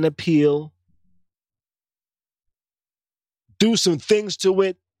banana peel, do some things to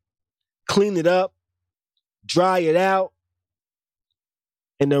it, clean it up, dry it out,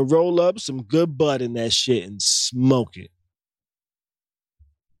 and then roll up some good bud in that shit and smoke it.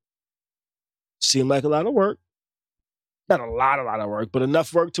 Seemed like a lot of work. Not a lot of work, but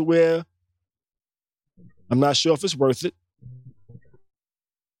enough work to where I'm not sure if it's worth it.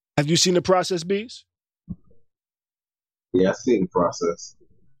 Have you seen the process, Bees? Yeah, I've seen the process.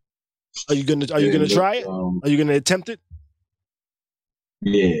 Are you gonna try it? Are you gonna attempt it?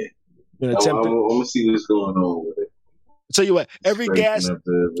 Yeah. You're gonna attempt it? I'm gonna see what's going on with it. I'll tell you what, every gas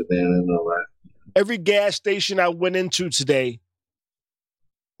the station I went into today,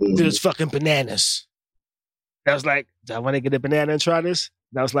 there's fucking bananas. I was like, do I want to get a banana and try this?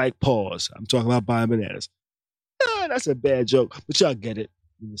 And I was like, pause. I'm talking about buying bananas. That's a bad joke, but y'all get it.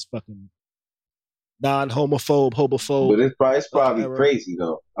 This fucking non-homophobe. But it's probably crazy,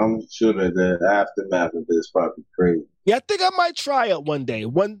 though. I'm sure that the aftermath of this probably crazy. Yeah, I think I might try it one day.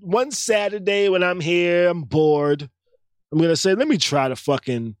 One Saturday when I'm here, I'm bored. I'm going to say, let me try to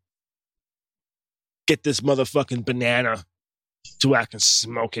fucking get this motherfucking banana so I can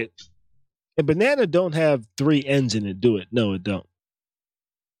smoke it. And banana don't have 3 ends in it, do it? No, it don't.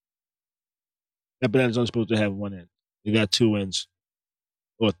 That banana's only supposed to have 1 end. It got 2 ends.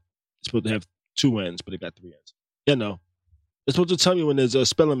 Or it's supposed to have 2 ends, but it got 3 ends. Yeah, no. It's supposed to tell me when there's a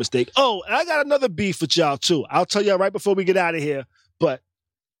spelling mistake. Oh, and I got another beef with y'all, too. I'll tell y'all right before we get out of here, but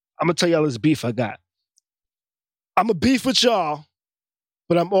I'm going to tell y'all this beef I got. I'm a beef with y'all,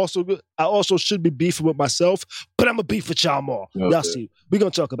 but I also should be beefing with myself, but I'm a beef with y'all more. Okay. Y'all see, we're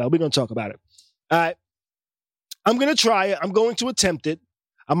going to talk about it. All right. I'm going to try it. I'm going to attempt it.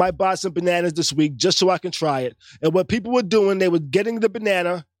 I might buy some bananas this week just so I can try it. And what people were doing, they were getting the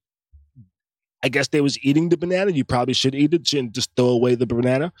banana. I guess they was eating the banana. You probably should eat it and just throw away the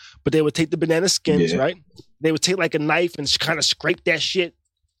banana. But they would take the banana skins, right? They would take like a knife and kind of scrape that shit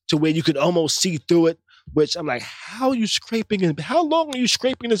to where you could almost see through it, which I'm like, how are you scraping it? How long are you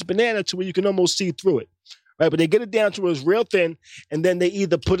scraping this banana to where you can almost see through it? right? But they get it down to where it's real thin, and then they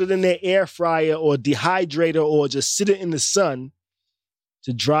either put it in their air fryer or dehydrator or just sit it in the sun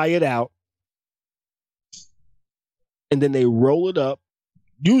to dry it out. And then they roll it up,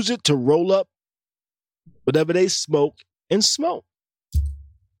 use it to roll up whatever they smoke and smoke.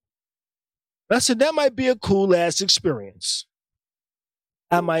 I said, that might be a cool ass experience.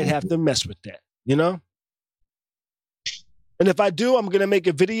 I might have to mess with that, you know? And if I do, I'm going to make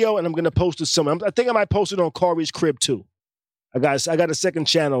a video and I'm going to post it somewhere. I think I might post it on Corey's Crib too. I got a second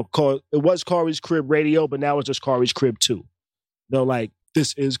channel called, it was Corey's Crib Radio, but now it's just Corey's Crib 2. You know, like,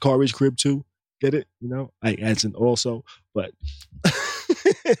 this is Corey's Crib 2. Get it? You know, I add an also, but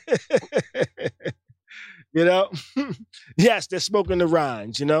you know, yes, they're smoking the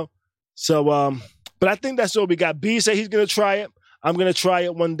rinds, you know. So, but I think that's all we got. B said he's gonna try it. I'm gonna try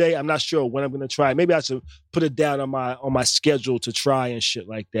it one day. I'm not sure when I'm gonna try it. Maybe I should put it down on my schedule to try and shit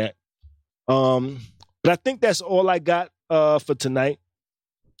like that. But I think that's all I got for tonight.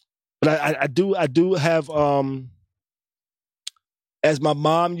 But I do have as my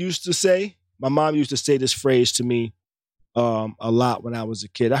mom used to say this phrase to me a lot when I was a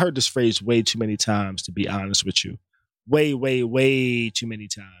kid. I heard this phrase way too many times, to be honest with you. Way, way, way too many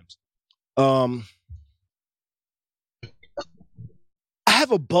times. I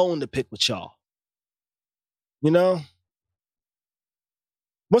have a bone to pick with y'all. You know?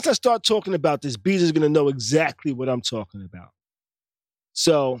 Once I start talking about this, Bees is going to know exactly what I'm talking about.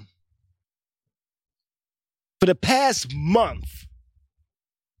 So, for the past month,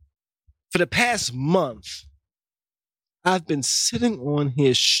 I've been sitting on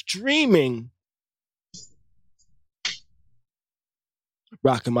here streaming,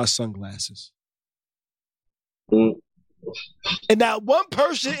 rocking my sunglasses. And now one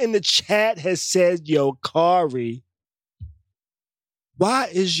person in the chat has said, yo, Kari, why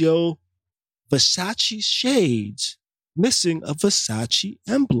is your Versace shades missing a Versace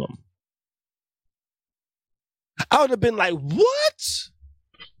emblem? I would have been like, what?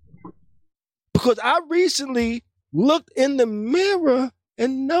 Because I recently looked in the mirror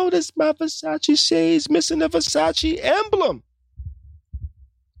and noticed my Versace shades missing a Versace emblem.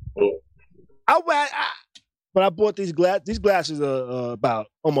 When I bought these glasses are about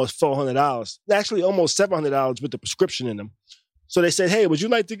almost $400. Actually, almost $700 with the prescription in them. So they said, hey, would you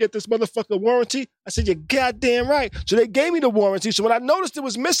like to get this motherfucker warranty? I said, you're goddamn right. So they gave me the warranty. So when I noticed it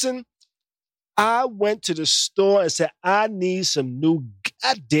was missing, I went to the store and said, I need some new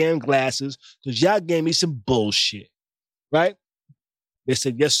goddamn glasses because y'all gave me some bullshit, right? They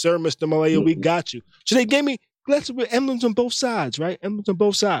said, yes, sir, Mr. Malaya, we got you. So they gave me glasses with emblems on both sides, right? Emblems on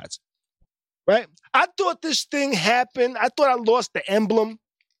both sides, right? I thought this thing happened. I thought I lost the emblem.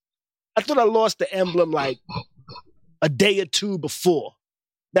 Like a day or two before.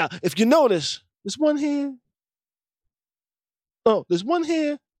 Now, if you notice, there's one here. Oh, there's one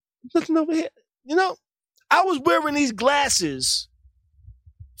here. Nothing over here. You know, I was wearing these glasses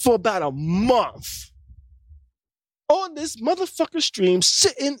for about a month on this motherfucker stream,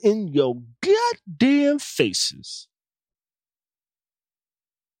 sitting in your goddamn faces.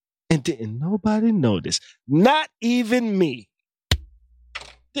 And didn't nobody notice. Not even me.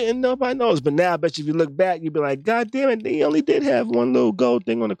 Didn't nobody notice. But now I bet you if you look back, you'd be like, God damn it, they only did have one little gold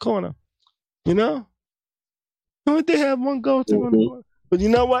thing on the corner. You know? They only did have one gold thing on the corner. But you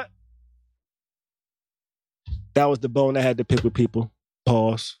know what? That was the bone I had to pick with people.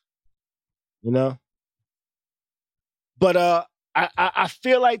 Pause. You know? But I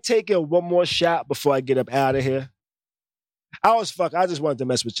feel like taking one more shot before I get up out of here. I just wanted to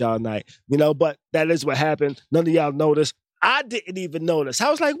mess with y'all tonight. You know, but that is what happened. None of y'all noticed. I didn't even notice. I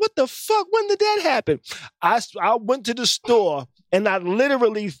was like, what the fuck? When did that happen? I went to the store and I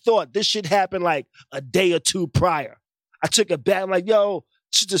literally thought this shit happened like a day or two prior. I took it back. I'm like, yo,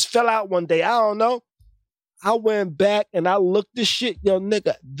 she just fell out one day. I don't know. I went back and I looked this shit. Yo,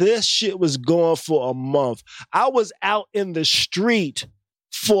 nigga, this shit was going for a month. I was out in the street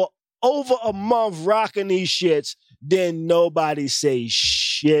for over a month rocking these shits. Then nobody say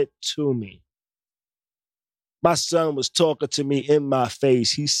shit to me. My son was talking to me in my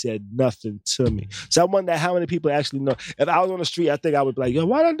face. He said nothing to me. So I wonder how many people actually know. If I was on the street, I think I would be like, yo,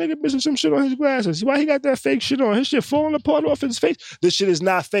 why that nigga missing some shit on his glasses? Why he got that fake shit on? His shit falling apart off his face. This shit is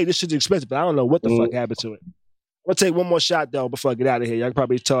not fake. This shit's expensive, but I don't know what the fuck happened to it. I'm going to take one more shot, though, before I get out of here. Y'all can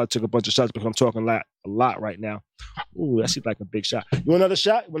probably tell I took a bunch of shots because I'm talking a lot right now. Ooh, that seems like a big shot. You want another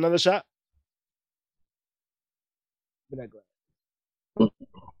shot? Give me that glass.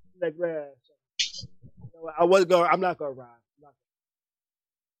 That glass. I'm not gonna ride.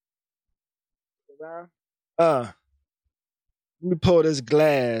 Let me pour this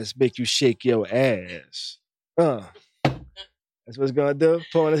glass, make you shake your ass. That's what it's gonna do.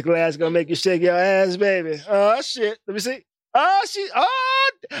 Pouring this glass gonna make you shake your ass, baby. Oh shit. Let me see. Oh shit.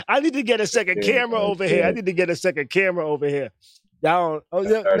 Oh, I need to get a second camera over here. I need to get a second camera over here. Y'all don't. Oh,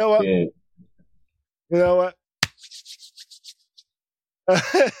 you know what? You know what?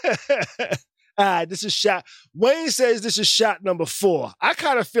 All right, this is shot. Wayne says this is shot number 4. I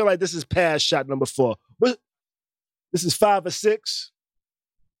kind of feel like this is past shot number 4. What? This is 5 or 6.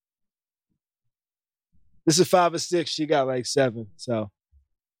 This is 5 or 6. She got like 7. So,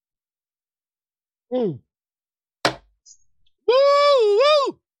 woo,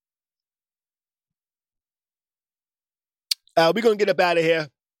 woo. We're gonna get up out of here.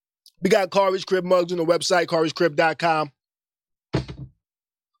 We got Kari's Crib mugs on the website, kariscrib.com.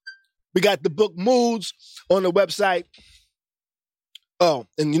 We got the book Moods on the website. Oh,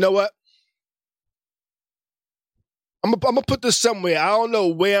 and you know what? I'm gonna put this somewhere. I don't know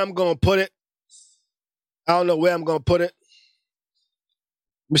where I'm gonna put it. Let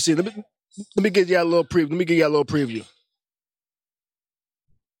me see. Let me give you a little preview.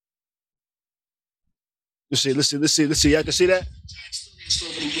 Let's see. Y'all can see that?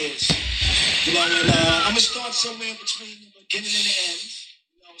 You know, and I'm gonna start somewhere between the beginning and the end.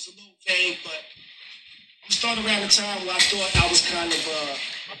 You know, it's a little vague, but I'm gonna start around the time where I thought I was kind of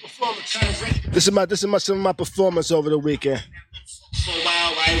ready. This is some of my performance over the weekend. For a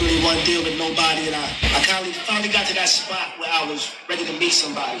while, I didn't really want to deal with nobody, and I finally got to that spot where I was ready to meet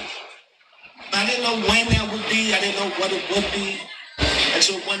somebody. But I didn't know when that would be. I didn't know what it would be.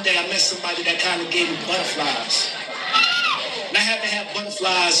 Until one day I met somebody that kind of gave me butterflies. And I had to have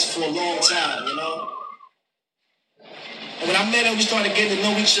butterflies for a long time, you know? And when I met her, we started getting to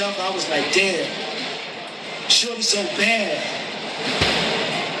know each other. I was like, damn, shorty so bad.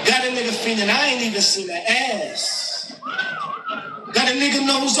 Got a nigga feeling I ain't even seen her ass. Got a nigga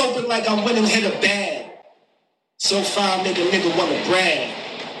nose open like I went and hit a bag. So fine, nigga wanna brag.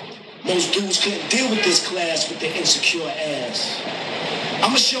 Most dudes couldn't deal with this class with their insecure ass.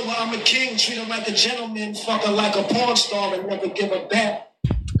 I'ma show her I'm a king, treat her like a gentleman, fuck her like a porn star and never give her back.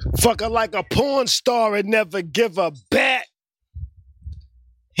 Fuck her like a porn star and never give her back.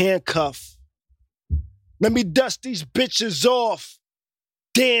 Handcuff. Let me dust these bitches off.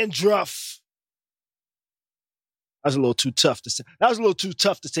 Dandruff. That was a little too tough to say. I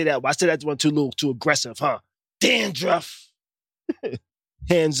said that one too aggressive, huh? Dandruff.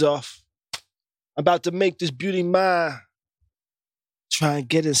 Hands off. I'm about to make this beauty mine. Try and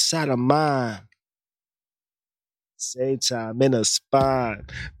get inside of mine. Same time in her spine.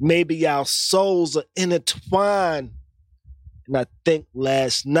 Maybe our souls are intertwined. And I think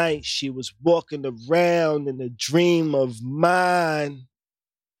last night she was walking around in a dream of mine.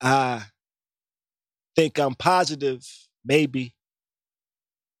 I think I'm positive, maybe.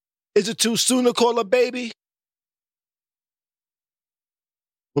 Is it too soon to call her baby?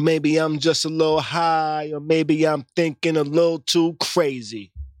 Or maybe I'm just a little high, or maybe I'm thinking a little too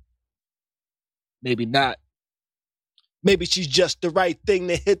crazy. Maybe not. Maybe she's just the right thing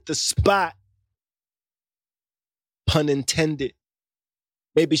to hit the spot. Pun intended.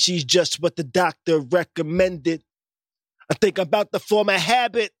 Maybe she's just what the doctor recommended. I think I'm about to form a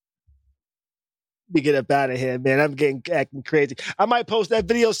habit. Let me get up out of here, man. I'm acting crazy. I might post that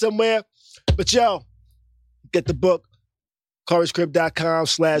video somewhere, but yo, get the book.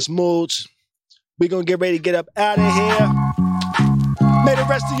 kariscrib.com/moods. We're going to get ready to get up out of here. May the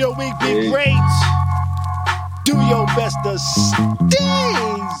rest of your week be great. Do your best to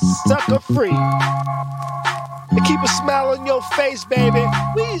stay sucker free. And keep a smile on your face, baby.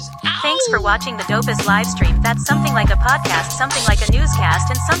 Thanks for watching the dopest live stream that's something like a podcast, something like a newscast,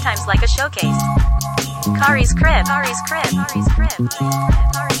 and sometimes like a showcase. Kari's Crib. Kari's Crib. Kari's Crib.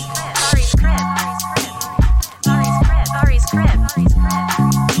 Kari's Crib. Kari's Crib. Kari's Crib. Kari's Crib. Kari's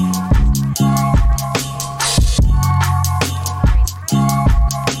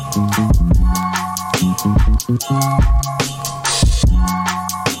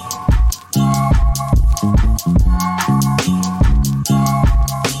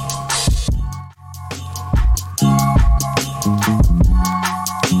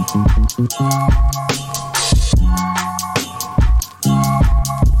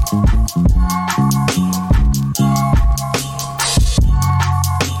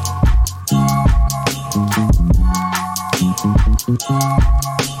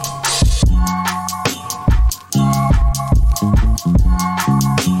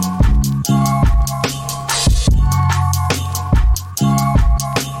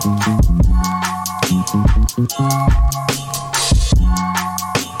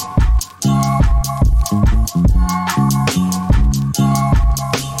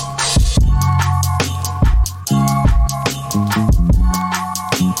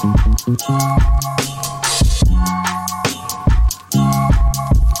Thanks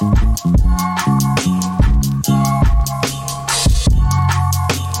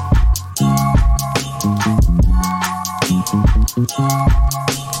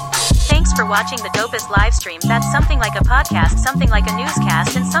for watching the dopest live stream. That's something like a podcast, something like a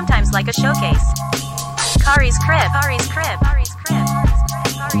newscast, and sometimes like a showcase. Kari's Crib, Kari's Crib, Kari's Crib,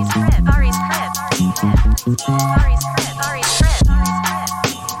 Kari's Crib, Kari's Crib, Kari's Crib, Kari's Crib, Kari's Crib.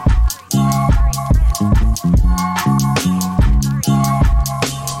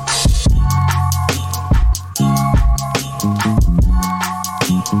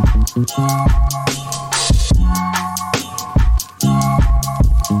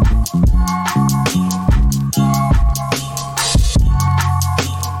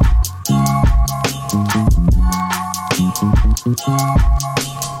 Thank you.